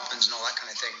 Mary Poppins, and all that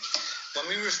kind of thing. When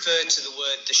we refer to the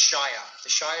word the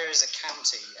Shire is a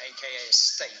county, aka a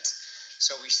state.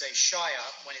 So we say Shire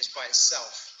when it's by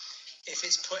itself. If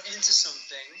it's put into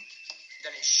something,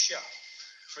 then it's shire.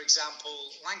 For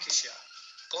example, Lancashire,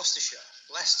 Gloucestershire,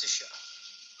 Leicestershire,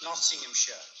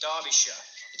 Nottinghamshire, Derbyshire.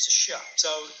 It's a shire. So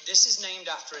this is named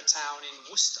after a town in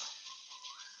Worcester.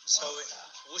 So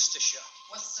Worcestershire.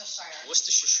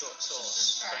 Worcestershire short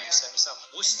sauce.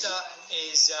 Worcester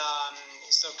is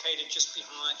it's located just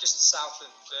south of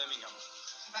Birmingham.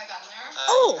 Have I been there?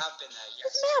 You have been there,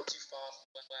 yes. Not too far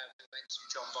from where we went to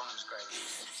John Bonham's grave.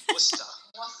 Worcester.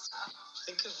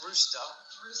 Think of rooster.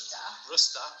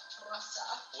 Worcester.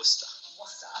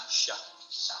 Worcestershire.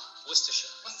 Worcestershire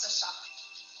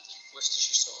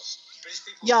sauce. British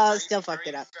people. Y'all still fucked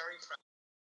it up.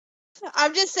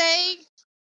 I'm just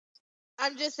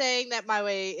saying that my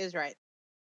way is right.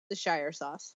 The Shire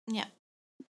sauce. Yeah.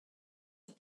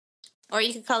 Or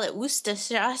you could call it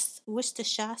Worcestershire.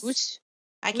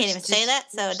 I can't even say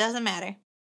that, so it doesn't matter.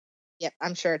 Yep,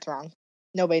 I'm sure it's wrong.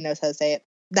 Nobody knows how to say it.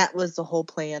 That was the whole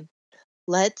plan.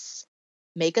 Let's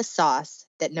make a sauce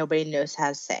that nobody knows how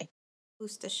to say.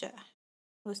 Worcestershire.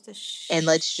 And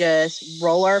let's just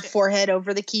roll our forehead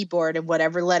over the keyboard, and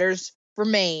whatever letters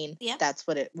remain, that's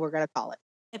what we're going to call it.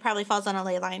 It probably falls on a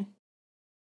ley line.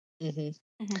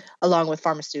 Mm-hmm. Along with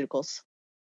pharmaceuticals.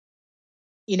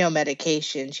 You know,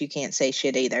 medications, you can't say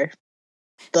shit either.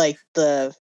 Like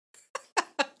the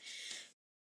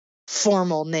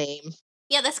formal name.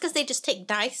 Yeah, that's because they just take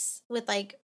dice with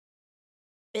like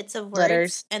bits of words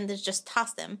letters and they just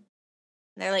toss them.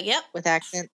 They're like, yep. With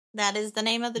accent. That is the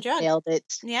name of the drug. Nailed it.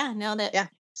 Yeah, nailed it. Yeah.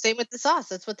 Same with the sauce.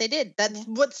 That's what they did. That's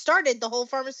what started the whole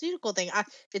pharmaceutical thing.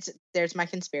 There's my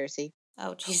conspiracy.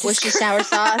 Oh, Jesus. Worcestershire sour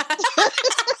sauce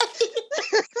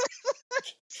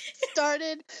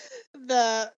started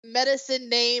the medicine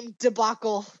name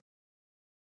debacle.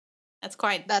 That's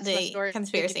quite the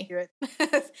conspiracy.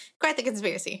 Quite the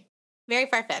conspiracy. Very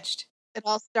far-fetched. It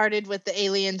all started with the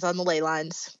aliens on the ley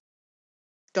lines.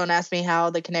 Don't ask me how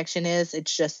the connection is.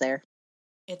 It's just there.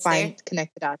 It's there.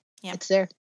 Connect the dots. Yeah. It's there.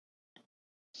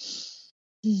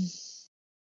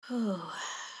 Well,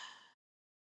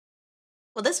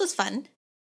 this was fun.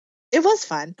 It was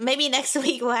fun. Maybe next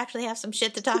week we'll actually have some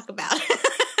shit to talk about.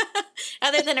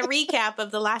 Other than a recap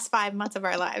of the last 5 months of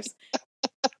our lives.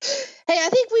 Hey, I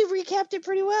think we recapped it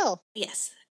pretty well.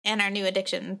 Yes. And our new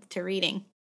addiction to reading.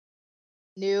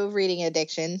 New reading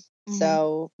addiction. Mm-hmm.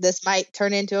 So this might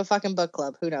turn into a fucking book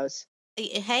club. Who knows?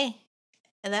 Hey,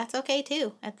 that's okay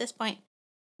too at this point.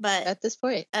 But at this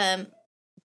point,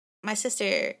 my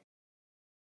sister,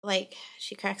 like,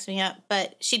 she cracks me up.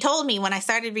 But she told me when I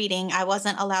started reading, I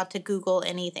wasn't allowed to Google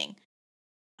anything.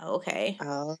 Okay.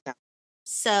 Oh, no.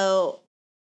 So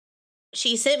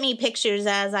she sent me pictures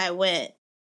as I went.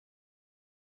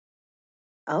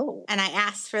 Oh. And I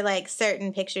asked for, like,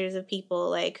 certain pictures of people,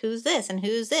 like, who's this and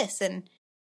who's this? And,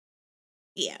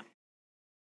 yeah.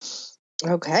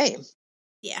 Okay.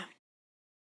 Yeah.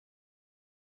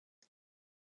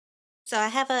 So I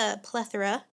have a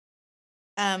plethora,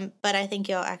 but I think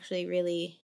you'll actually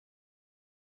really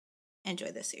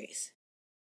enjoy this series.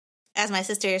 As my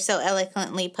sister so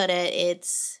eloquently put it,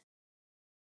 it's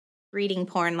reading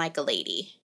porn like a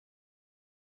lady.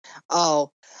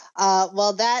 Oh,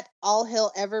 well, that All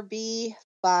He'll Ever Be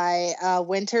by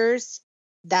Winters,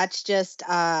 that's just,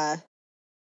 I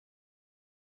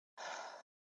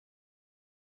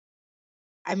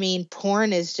mean,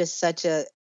 porn is just such a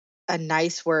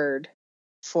nice word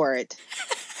for it.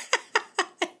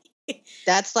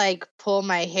 That's like pull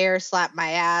my hair, slap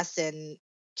my ass, and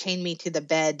chain me to the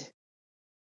bed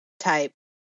type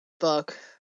book.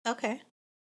 Okay.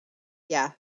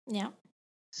 Yeah. Yeah.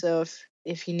 So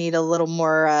if you need a little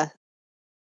more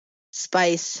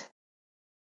spice,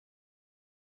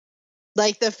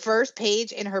 like the first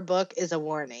page in her book is a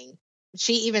warning.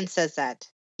 She even says that.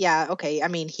 Yeah, okay. I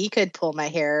mean, he could pull my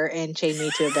hair and chain me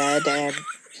to a bed and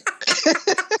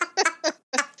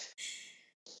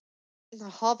the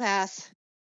hall pass.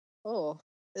 Oh,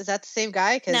 is that the same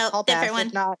guy? Because no, hall different pass, one.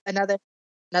 If not another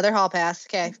hall pass.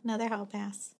 Okay, another hall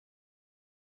pass.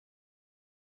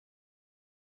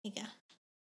 Here you go.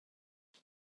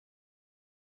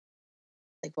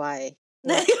 Like why?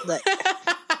 I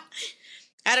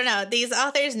don't know. These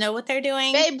authors know what they're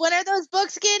doing. Babe, when are those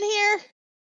books getting here?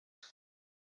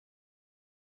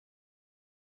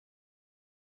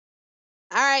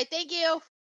 All right, thank you.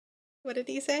 What did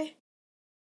he say?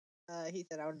 He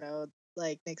said, I don't know,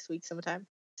 like next week sometime.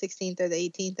 16th or the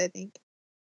 18th, I think.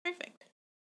 Perfect.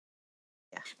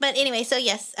 Yeah. But anyway, so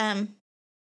yes, I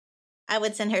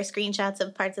would send her screenshots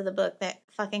of parts of the book that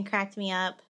fucking cracked me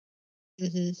up.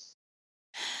 Mm-hmm.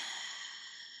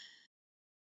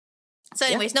 So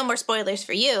anyways, no more spoilers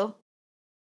for you.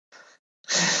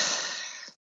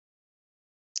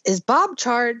 Is Bob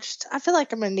charged? I feel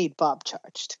like I'm going to need Bob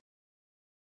charged.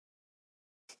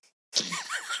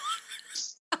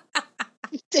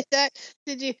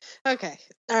 Did you? Okay.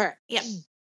 All right. Yep.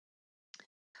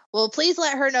 Well, please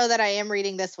let her know that I am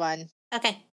reading this one.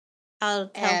 Okay.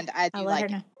 I'll let her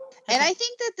know. Okay. And I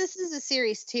think that this is a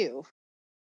series too.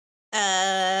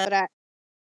 But I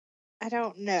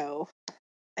don't know.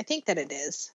 I think that it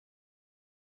is.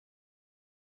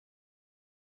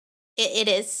 It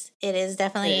is. It is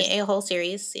definitely a whole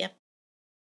series. Yeah.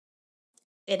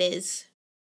 It is.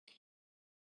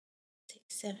 6,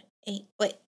 7, 8.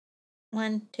 Wait.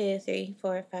 1, 2, 3,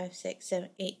 4, 5, 6, 7,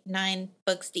 8, 9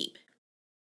 books deep.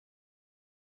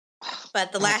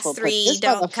 But the last 3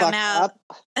 don't come out.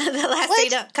 The last 3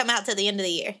 don't come out till the end of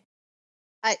the year.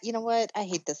 You know what? I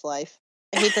hate this life.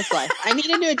 I need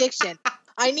a new addiction.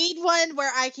 I need one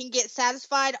where I can get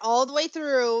satisfied all the way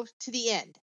through to the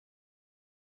end.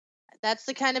 That's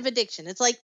the kind of addiction. It's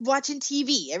like watching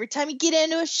TV. Every time you get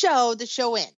into a show, the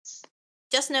show ends.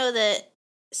 Just know that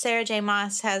Sarah J.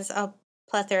 Maas has a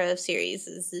plethora of series.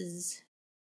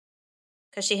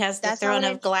 Because she has the Throne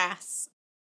of Glass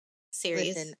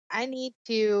series. Listen, I need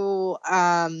to...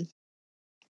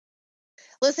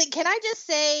 Listen, can I just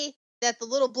say that the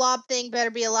little blob thing better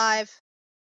be alive?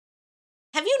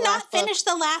 Have you not finished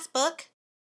the last book?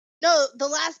 No, the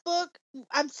last book.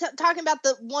 I'm talking about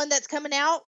the one that's coming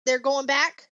out. They're going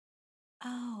back.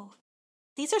 Oh.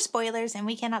 These are spoilers, and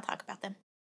we cannot talk about them.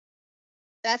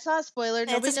 That's not a spoiler.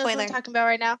 Nobody knows what I'm talking about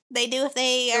right now. They do if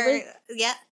they are...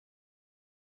 Yeah.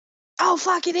 Oh,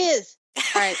 fuck, it is.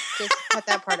 All right, just cut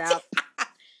that part out.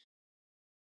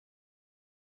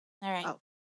 All right. Oh.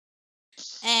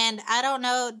 And I don't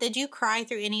know, did you cry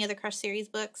through any of the Crush series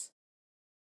books?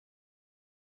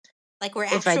 Like where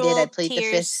actual tears... If I did, I'd plead the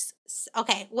fifth.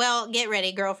 Okay, well, get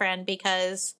ready, girlfriend,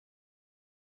 because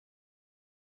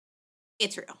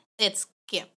it's real. It's,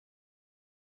 yep.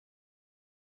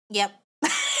 Yep.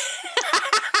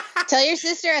 Tell your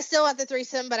sister I still want the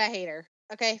threesome, but I hate her.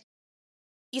 Okay?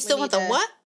 You still want the what?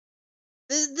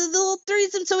 The little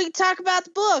threesome so we can talk about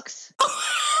the books.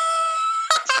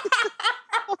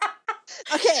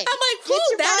 Okay. I'm like,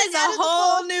 whoo, that is a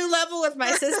whole new level with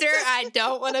my sister I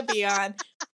don't want to be on.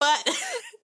 But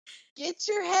get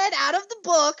your head out of the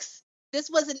books. This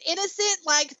was an innocent,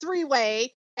 like,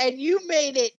 3-way, and you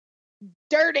made it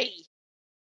dirty.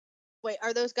 Wait,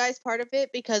 are those guys part of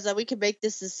it? Because we can make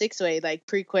this a 6-way, like,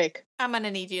 pretty quick. I'm going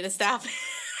to need you to stop.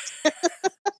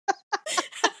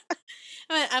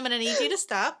 I'm going to need you to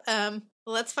stop.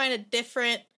 Let's find a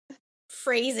different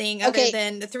phrasing other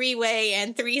than the 3-way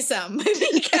and threesome.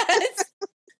 Because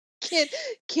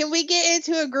can we get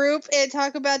into a group and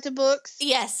talk about the books?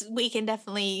 Yes, we can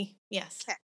definitely,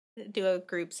 do a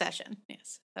group session,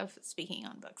 of speaking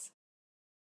on books.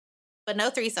 But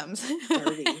no threesomes.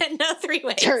 No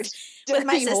 3-ways with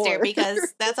my sister,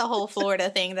 because that's a whole Florida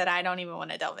thing that I don't even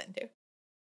want to delve into.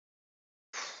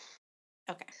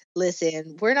 Okay.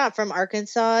 Listen, we're not from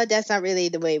Arkansas. That's not really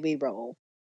the way we roll.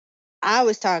 I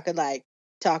was talking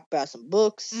talk about some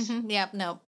books. Mm-hmm. Yep,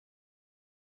 no.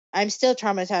 I'm still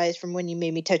traumatized from when you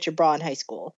made me touch your bra in high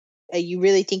school. You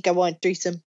really think I want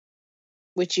threesome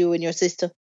with you and your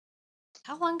sister?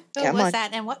 How long ago was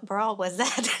that, and what bra was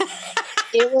that?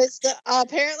 It was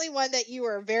apparently one that you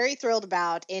were very thrilled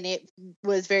about, and it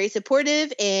was very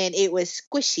supportive, and it was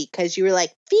squishy because you were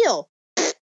like, feel.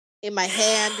 And my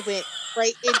hand went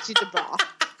right into the bra.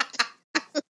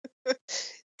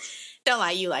 Don't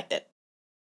lie, you liked it.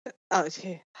 Oh,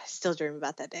 I still dream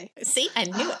about that day. See, I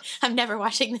knew it. I'm never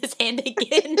washing this hand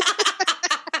again.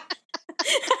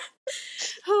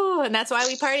 Oh, and that's why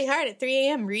we party hard at 3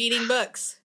 a.m. reading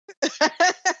books.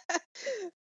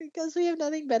 Because we have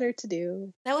nothing better to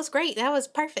do. That was great. That was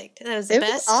perfect. That was the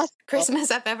best Christmas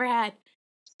I've ever had.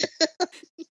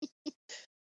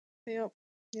 Yep.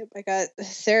 I got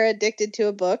Sarah addicted to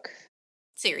a book.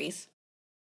 Series.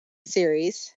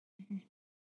 Mm-hmm.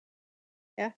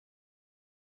 Yeah.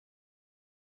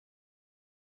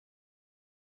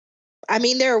 I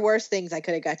mean, there are worse things I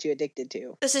could have got you addicted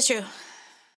to. This is true.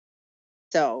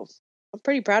 So, I'm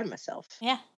pretty proud of myself.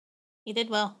 Yeah. You did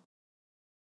well.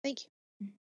 Thank you.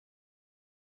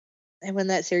 And when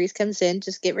that series comes in,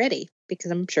 just get ready,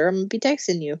 because I'm sure I'm going to be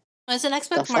texting you. When's the next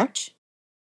book? March?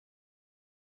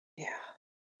 Yeah.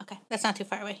 Okay, that's not too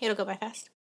far away. It'll go by fast.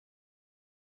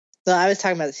 So I was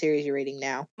talking about the series you're reading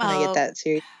now. When I get that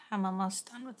series. I'm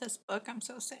almost done with this book. I'm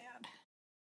so sad.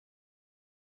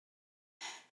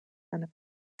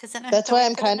 That's why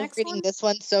I'm kind of reading this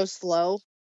one so slow.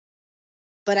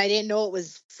 But I didn't know it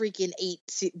was freaking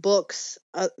 8 books.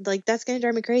 That's going to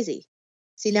drive me crazy.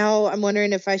 See, now I'm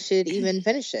wondering if I should even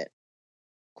finish it.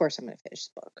 Of course I'm going to finish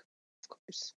the book. Of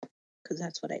course. Because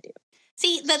that's what I do.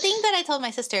 See, the thing that I told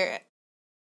my sister,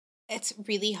 it's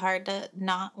really hard to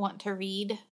not want to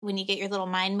read when you get your little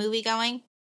mind movie going.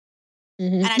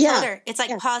 And I told her, it's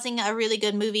like pausing a really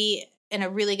good movie in a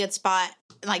really good spot,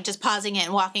 like just pausing it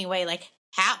and walking away. Like,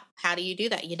 how? How do you do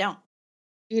that? You don't.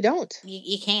 You don't.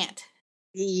 You can't.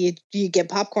 You get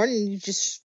popcorn and you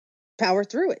just power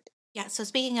through it. Yeah, so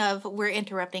speaking of, we're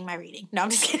interrupting my reading. No, I'm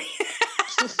just kidding.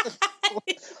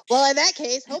 Well, in that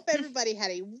case, hope everybody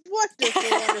had a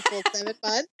wonderful 7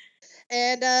 months.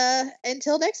 And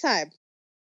until next time.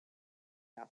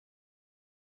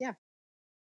 Yeah.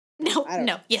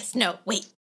 No. Yes, no. Wait.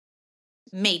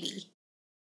 Maybe.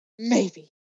 No.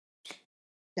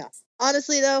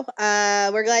 Honestly, though,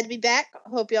 we're glad to be back.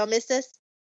 Hope y'all missed us.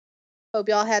 Hope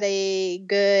y'all had a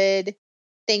good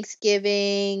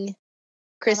Thanksgiving,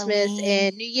 Christmas, Halloween,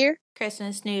 and New Year.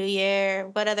 Christmas, New Year.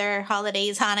 What other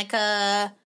holidays?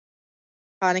 Hanukkah.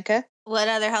 What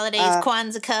other holidays?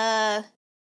 Kwanzaa.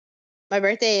 My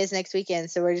birthday is next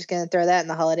weekend, so we're just going to throw that in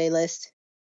the holiday list.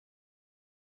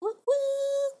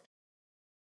 Woo-woo.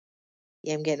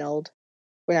 Yeah, I'm getting old.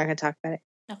 We're not going to talk about it.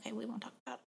 Okay, we won't talk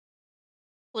about it.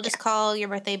 We'll just call your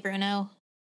birthday Bruno.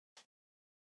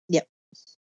 Yep.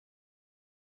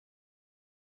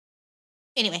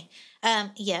 Anyway,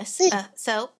 yes.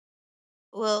 So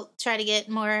we'll try to get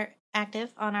more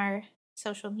active on our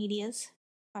social medias,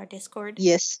 our Discord.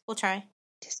 Yes. We'll try.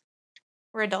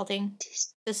 We're adulting.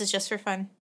 This is just for fun.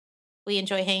 We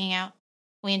enjoy hanging out.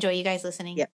 We enjoy you guys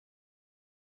listening. Yep.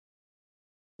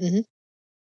 Mm-hmm.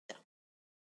 So.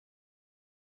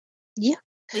 Yeah.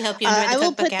 We hope you enjoy the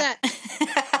cookbook app.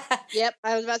 Yep.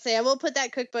 I was about to say, I will put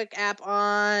that cookbook app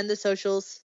on the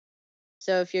socials.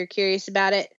 So if you're curious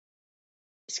about it,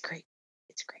 it's great.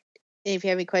 And if you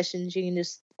have any questions, you can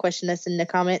just question us in the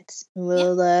comments.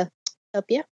 We'll help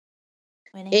you.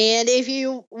 And if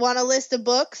you want a list of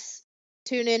books,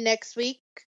 tune in next week.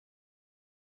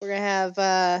 We're going to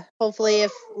have, hopefully,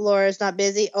 if Laura's not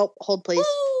busy. Oh, hold, please.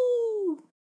 Woo!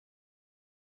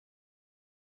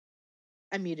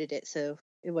 I muted it so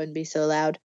it wouldn't be so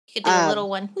loud. You could do a little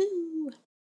one. Woo!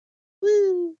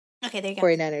 Woo! Okay, there you go.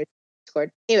 49ers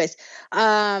scored. Anyways,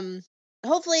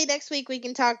 hopefully next week we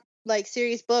can talk like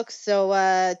serious books.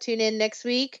 So tune in next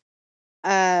week.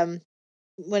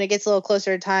 When it gets a little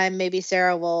closer to time, maybe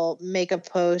Sarah will make a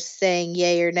post saying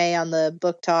yay or nay on the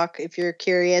book talk. If you're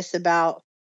curious about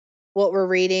what we're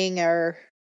reading or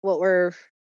what we're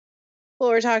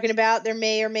talking about, there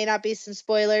may or may not be some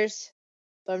spoilers.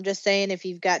 But I'm just saying, if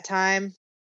you've got time,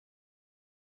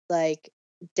 like,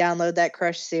 download that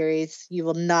Crush series. You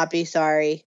will not be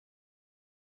sorry.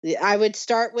 I would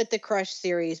start with the Crush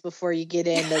series before you get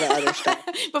into the other stuff.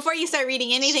 Before you start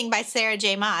reading anything by Sarah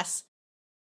J. Maas.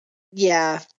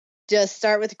 Yeah, just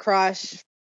start with the Crush. It's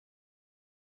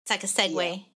like a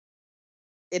segue. Yeah.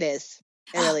 It is.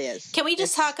 It really is. Can we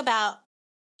just talk about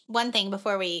one thing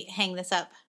before we hang this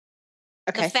up?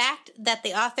 Okay. The fact that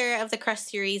the author of the Crush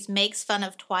series makes fun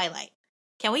of Twilight.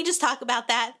 Can we just talk about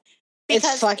that?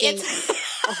 Because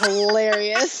it's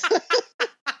hilarious.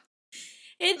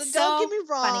 Don't get me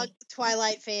wrong, funny.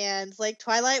 Twilight fans. Like,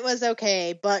 Twilight was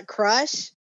okay, but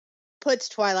Crush puts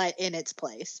Twilight in its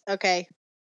place. Okay?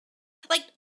 Like,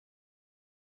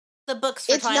 the books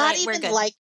for Twilight were good. It's not even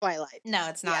like Twilight. No,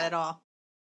 it's not at all.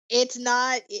 It's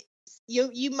not.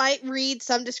 You might read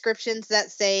some descriptions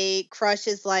that say Crush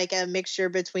is like a mixture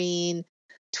between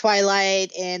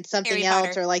Twilight and something Harry else,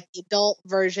 Potter. or like the adult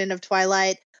version of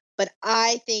Twilight. But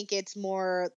I think it's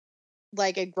more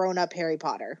like a grown-up Harry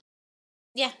Potter.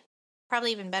 Yeah,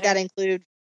 probably even better. That include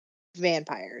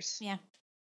vampires. Yeah.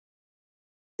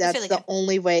 That's really the good.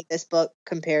 only way this book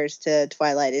compares to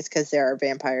Twilight is because there are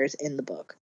vampires in the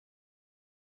book.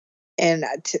 And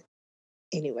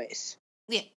anyways.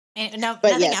 Yeah. No,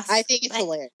 but nothing yes, else. I think it's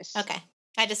hilarious. Okay.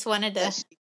 I just wanted to.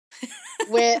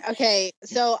 Okay,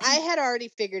 so I had already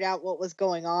figured out what was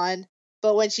going on,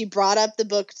 but when she brought up the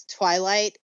book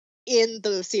Twilight in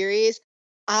the series,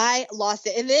 I lost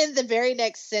it. And then the very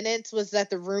next sentence was that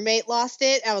the roommate lost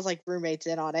it. I was like, roommate's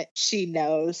in on it. She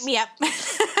knows. Yep.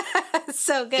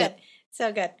 So good. Yep.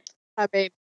 So good. I mean,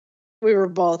 we were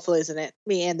both losing it.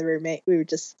 Me and the roommate. We were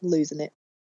just losing it.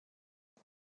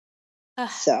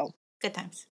 So. Good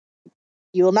times.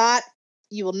 You will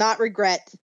not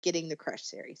regret getting the Crush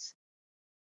series.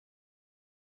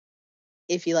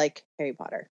 If you like Harry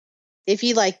Potter. If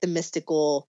you like the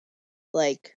mystical,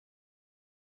 like,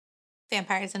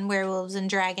 vampires and werewolves and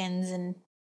dragons and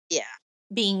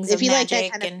beings if of you magic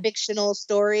like that kind of fictional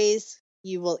stories,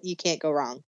 you can't go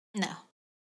wrong. No.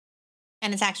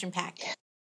 And it's action packed.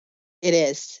 It is.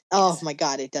 Yes. Oh my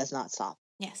god, it does not stop.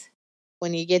 Yes.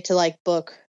 When you get to like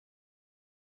book,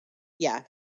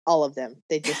 all of them,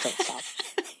 they just don't stop.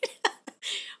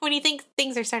 When you think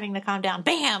things are starting to calm down,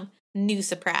 bam, new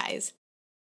surprise.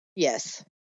 Yes.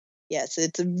 Yes,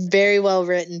 it's very well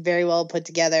written, very well put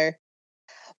together.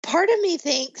 Part of me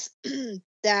thinks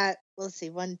that, let's see,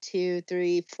 1, 2,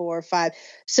 3, 4, 5.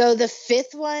 So the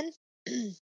fifth one,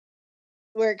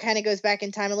 where it kind of goes back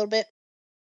in time a little bit,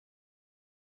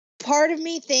 part of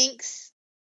me thinks,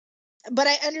 but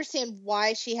I understand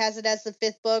why she has it as the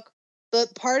fifth book,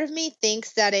 but part of me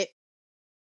thinks that it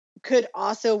could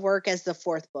also work as the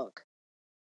fourth book.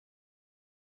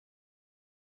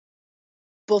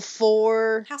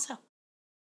 Before. How so?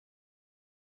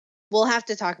 We'll have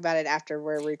to talk about it after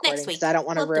we're recording because I don't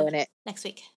want to ruin it. Next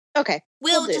week. Okay.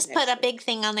 We'll just put a big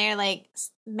thing on there, like,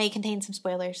 may contain some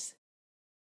spoilers.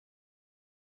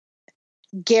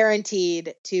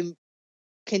 Guaranteed to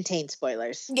contain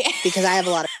spoilers. Yeah. Because I have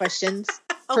a lot of questions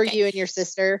for you and your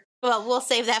sister. Well, we'll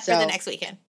save that for the next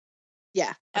weekend.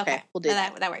 Yeah. Okay. We'll do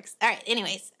that. That works. All right.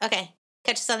 Anyways. Okay.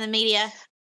 Catch us on the media.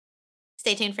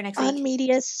 Stay tuned for next week. On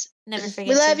Medias. Never forget.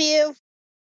 We love you.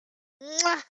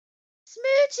 Mwah.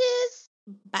 Smooches.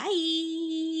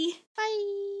 Bye.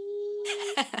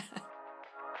 Bye.